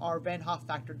 so our Van Hoff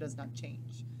factor does not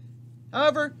change.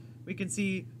 However, we can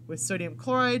see with sodium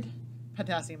chloride,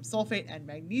 potassium sulfate, and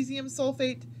magnesium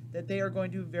sulfate that they are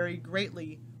going to vary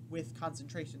greatly with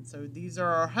concentration. So these are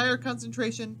our higher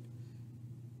concentration,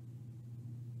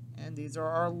 and these are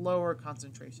our lower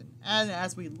concentration. And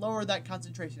as we lower that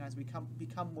concentration, as we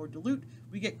become more dilute,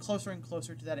 we get closer and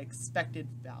closer to that expected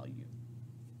value.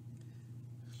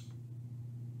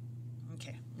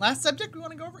 Okay, last subject we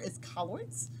want to go over is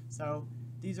colloids. So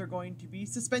these are going to be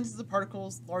suspensions of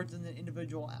particles larger than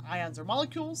individual ions or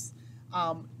molecules.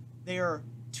 They are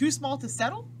too small to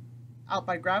settle out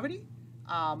by gravity,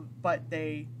 but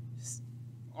they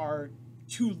are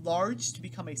too large to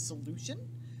become a solution.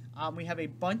 We have a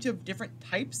bunch of different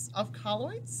types of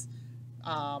colloids.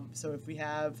 So if we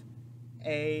have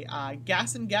a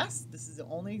gas and gas, this is the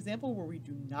only example where we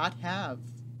do not have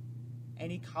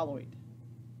any colloid.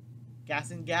 Gas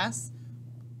and gas,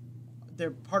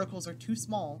 their particles are too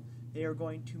small. They are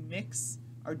going to mix.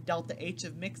 Our delta H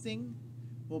of mixing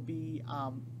will be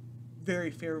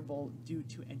very favorable due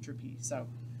to entropy. So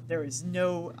there is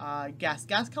no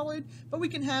gas-gas colloid, but we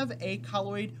can have a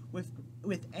colloid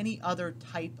with any other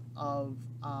type of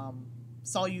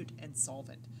solute and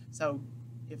solvent. So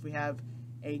if we have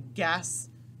a gas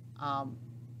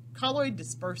colloid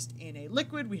dispersed in a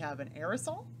liquid, we have an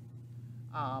aerosol.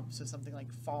 So something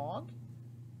like fog.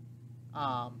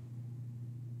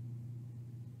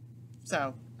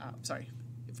 So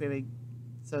this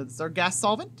is our gas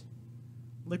solvent,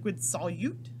 liquid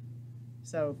solute.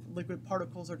 So if liquid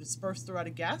particles are dispersed throughout a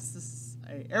gas, this is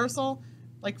an aerosol,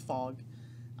 like fog.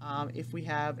 If we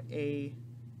have a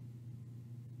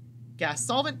gas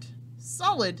solvent,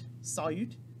 solid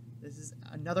solute, this is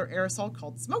another aerosol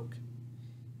called smoke.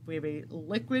 If we have a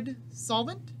liquid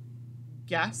solvent,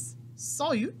 gas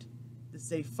solute. This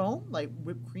is a foam like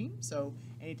whipped cream. So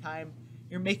anytime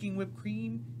you're making whipped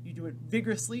cream, you do it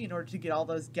vigorously in order to get all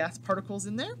those gas particles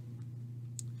in there.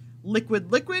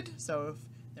 Liquid. So if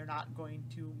they're not going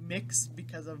to mix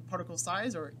because of particle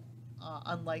size or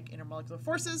unlike intermolecular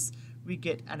forces, we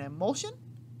get an emulsion.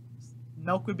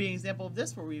 Milk would be an example of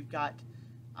this, where we've got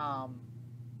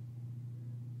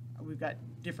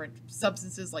different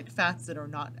substances like fats that are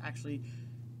not actually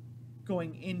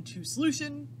going into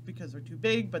solution because they're too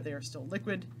big, but they are still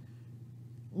liquid.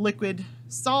 Liquid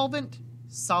solvent,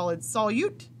 solid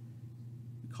solute.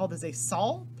 We call this a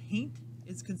sol. Paint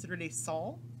is considered a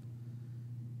sol.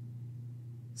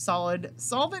 Solid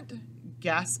solvent,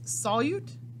 gas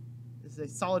solute. This is a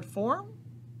solid foam,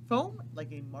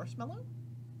 like a marshmallow.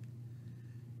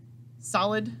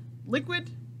 Solid liquid,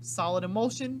 solid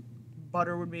emulsion.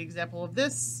 Butter would be an example of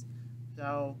this.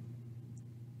 So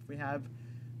if we have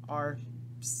our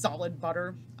solid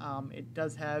butter, it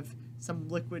does have some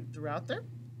liquid throughout there.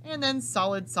 And then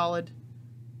solid,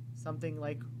 something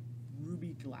like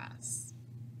ruby glass.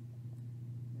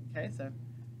 Okay, so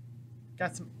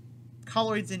got some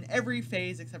colloids in every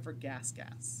phase except for gas.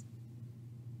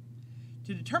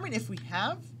 To determine if we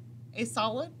have a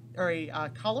solid or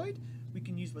a colloid, we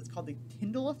can use what's called the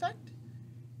Tyndall effect.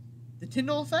 The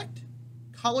Tyndall effect,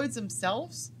 colloids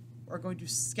themselves are going to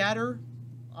scatter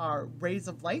rays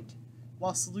of light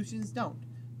while solutions don't.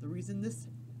 The reason this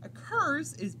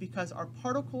occurs is because our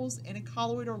particles in a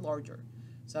colloid are larger.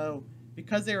 So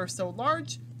because they are so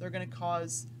large, they're going to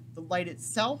cause the light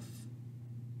itself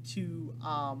to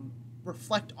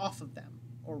reflect off of them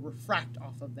or refract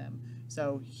off of them.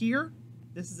 So here,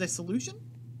 this is a solution.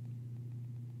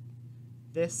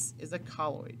 This is a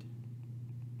colloid.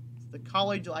 The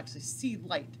colloid, you'll actually see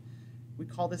light. We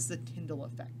call this the Tyndall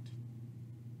effect.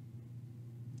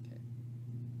 Okay.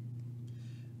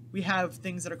 We have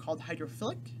things that are called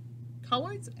hydrophilic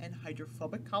colloids and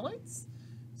hydrophobic colloids.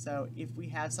 So if we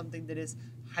have something that is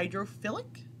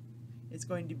hydrophilic, it's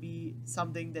going to be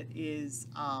something that is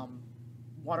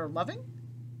water-loving.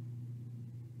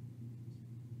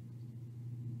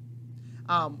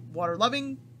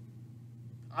 Water-loving,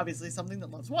 obviously something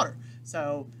that loves water.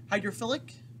 So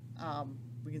hydrophilic,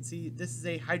 we can see this is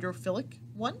a hydrophilic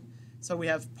one. So we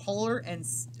have polar and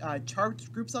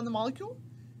charged groups on the molecule.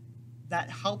 That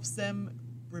helps them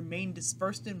remain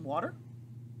dispersed in water.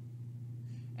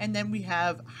 And then we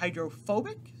have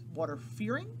hydrophobic,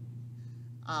 water-fearing.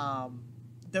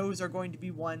 Those are going to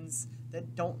be ones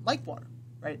that don't like water,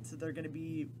 right? So they're going to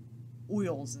be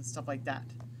oils and stuff like that.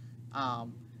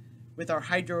 With our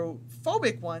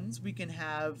hydrophobic ones, we can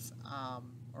have,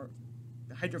 or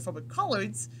the hydrophobic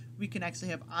colloids, we can actually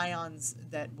have ions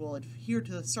that will adhere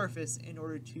to the surface in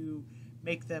order to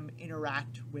make them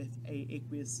interact with a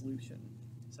aqueous solution.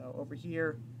 So over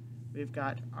here, we've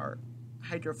got our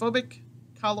hydrophobic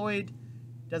colloid,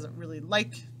 doesn't really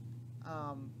like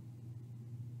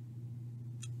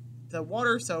the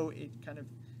water, so it kind of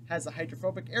has a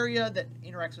hydrophobic area that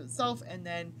interacts with itself, and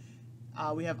then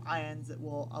we have ions that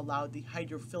will allow the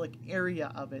hydrophilic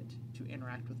area of it to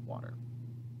interact with water.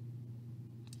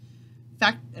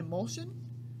 Fact emulsion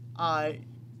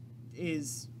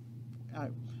is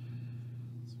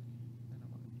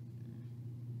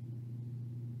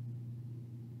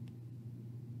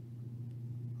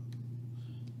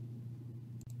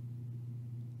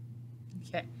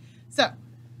okay, so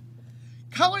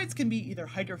colloids can be either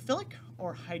hydrophilic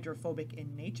or hydrophobic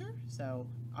in nature. So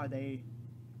are they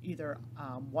either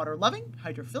water-loving,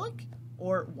 hydrophilic,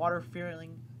 or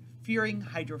water-fearing,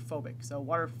 hydrophobic? So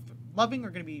water-loving are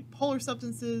going to be polar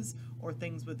substances or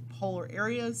things with polar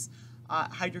areas.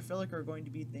 Hydrophilic are going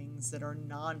to be things that are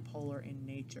non-polar in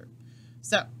nature.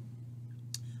 So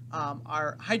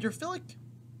our hydrophilic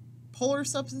polar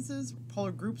substances,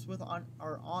 polar groups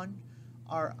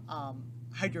are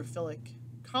hydrophilic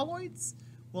colloids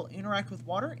will interact with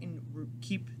water and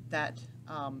keep that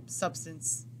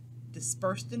substance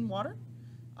dispersed in water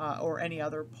or any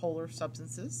other polar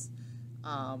substances.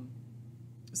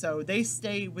 So they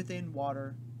stay within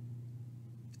water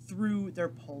through their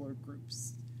polar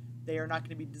groups. They are not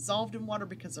going to be dissolved in water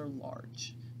because they're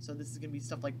large. So this is going to be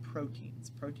stuff like proteins.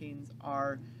 Proteins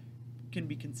can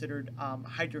be considered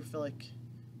hydrophilic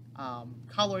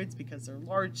colloids because they're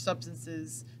large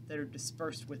substances that are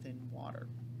dispersed within water.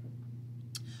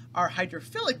 Our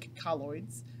hydrophilic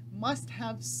colloids must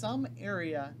have some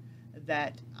area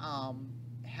that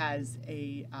has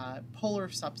a polar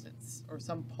substance or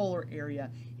some polar area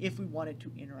if we want it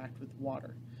to interact with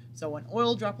water. So an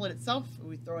oil droplet itself, if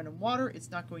we throw it in water, it's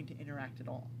not going to interact at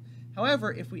all.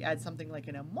 However, if we add something like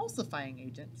an emulsifying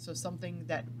agent, so something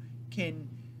that can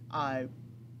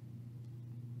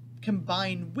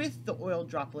combine with the oil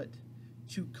droplet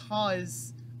to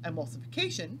cause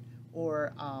emulsification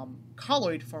or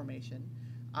colloid formation,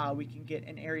 we can get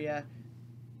an area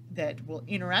that will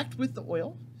interact with the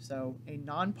oil. So a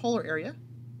nonpolar area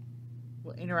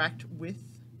will interact with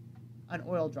an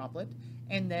oil droplet,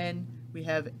 and then we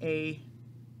have a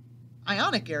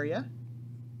ionic area.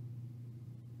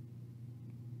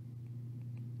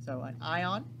 So an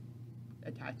ion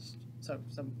attached, so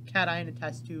some cation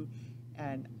attached to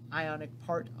an ionic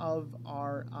part of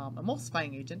our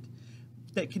emulsifying agent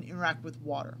that can interact with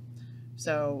water.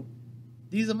 So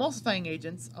these emulsifying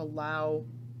agents allow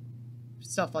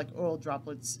stuff like oil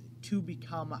droplets to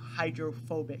become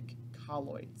hydrophobic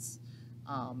colloids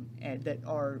and that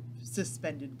are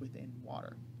suspended within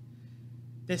water.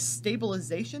 This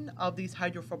stabilization of these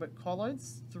hydrophobic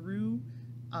colloids through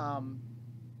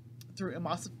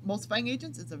emulsifying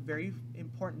agents is a very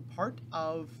important part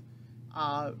of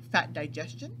fat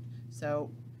digestion.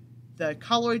 So the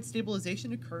colloid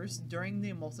stabilization occurs during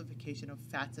the emulsification of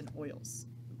fats and oils.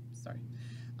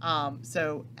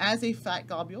 So as a fat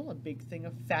globule, a big thing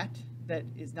of fat that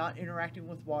is not interacting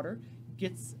with water,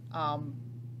 gets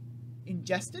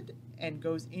ingested and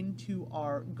goes into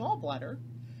our gallbladder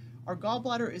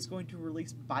is going to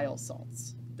release bile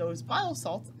salts. Those bile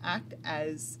salts act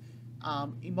as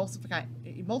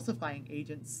emulsifying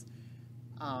agents,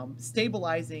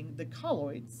 stabilizing the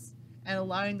colloids and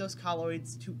allowing those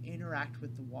colloids to interact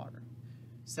with the water.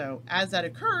 So as that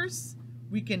occurs,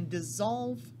 we can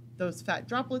dissolve those fat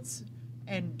droplets,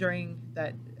 and during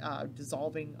that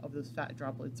dissolving of those fat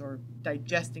droplets or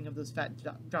digesting of those fat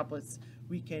droplets,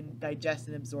 we can digest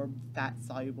and absorb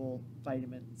fat-soluble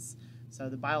vitamins. So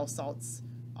the bile salts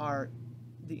are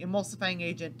the emulsifying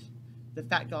agent, the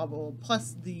fat globule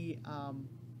plus the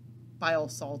bile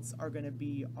salts are going to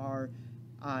be our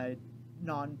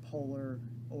nonpolar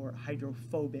or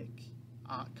hydrophobic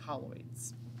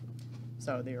colloids.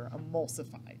 So they are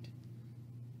emulsified.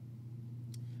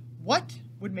 What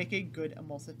would make a good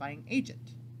emulsifying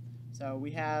agent? So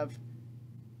we have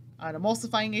an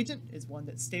emulsifying agent is one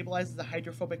that stabilizes a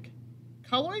hydrophobic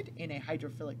colloid in a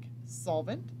hydrophilic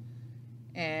solvent.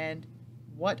 And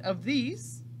what of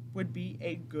these would be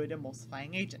a good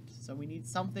emulsifying agent? So we need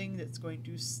something that's going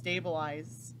to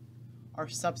stabilize our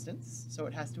substance. So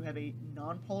it has to have a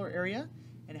nonpolar area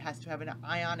and it has to have an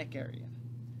ionic area.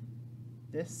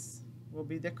 This will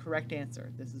be the correct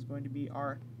answer. This is going to be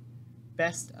our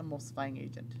best emulsifying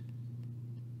agent.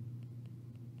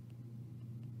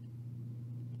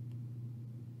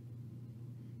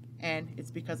 And it's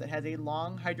because it has a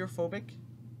long hydrophobic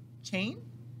chain,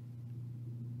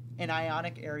 an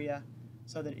ionic area,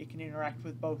 so that it can interact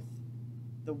with both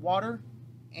the water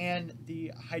and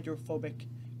the hydrophobic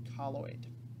colloid.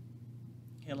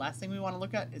 Okay, last thing we want to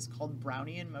look at is called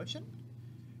Brownian motion.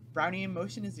 Brownian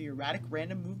motion is the erratic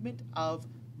random movement of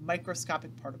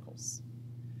microscopic particles.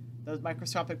 Those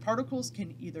microscopic particles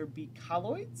can either be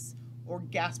colloids or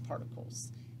gas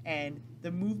particles. And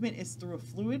the movement is through a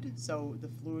fluid, so the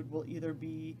fluid will either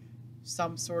be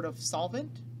some sort of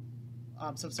solvent,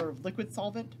 some sort of liquid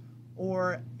solvent,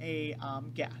 or a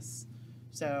gas.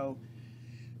 So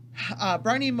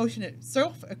Brownian motion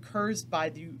itself occurs by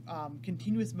the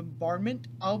continuous bombardment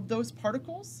of those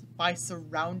particles by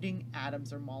surrounding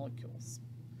atoms or molecules.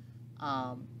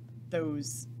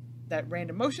 That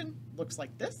random motion looks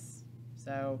like this.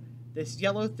 So this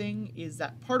yellow thing is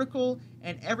that particle,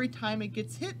 and every time it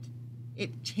gets hit,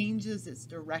 it changes its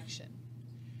direction.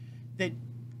 The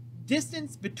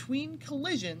distance between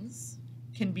collisions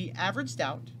can be averaged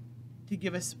out to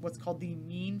give us what's called the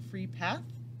mean free path,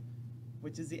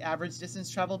 which is the average distance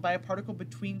traveled by a particle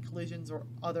between collisions or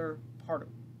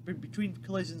between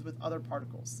collisions with other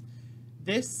particles.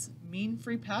 This mean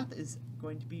free path is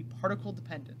going to be particle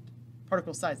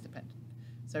size dependent.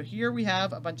 So here we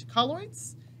have a bunch of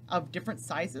colloids of different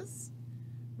sizes.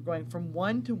 We're going from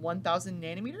 1 to 1,000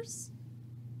 nanometers,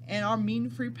 and our mean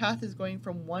free path is going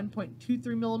from 1.23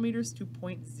 millimeters to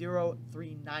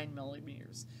 0.039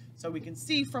 millimeters. So we can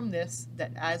see from this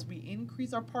that as we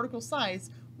increase our particle size,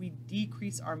 we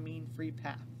decrease our mean free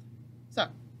path. So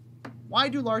why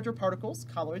do larger particles,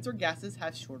 colloids or gases,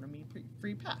 have shorter mean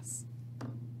free paths?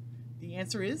 The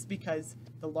answer is because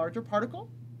the larger particle,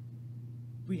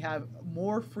 we have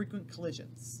more frequent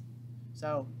collisions.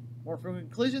 So more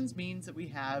frequent collisions means that we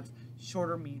have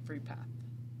shorter mean free path.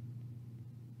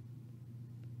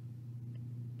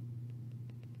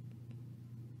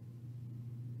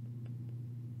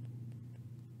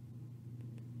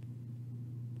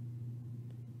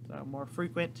 So more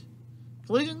frequent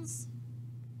collisions.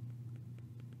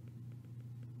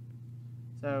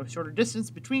 So shorter distance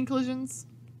between collisions.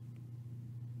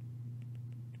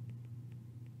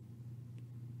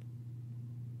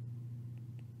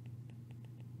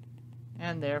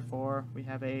 And therefore, we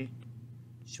have a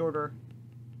shorter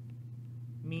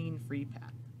mean free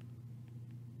path.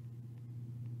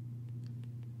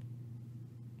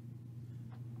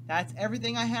 That's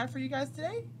everything I have for you guys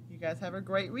today. You guys have a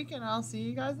great week, and I'll see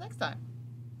you guys next time.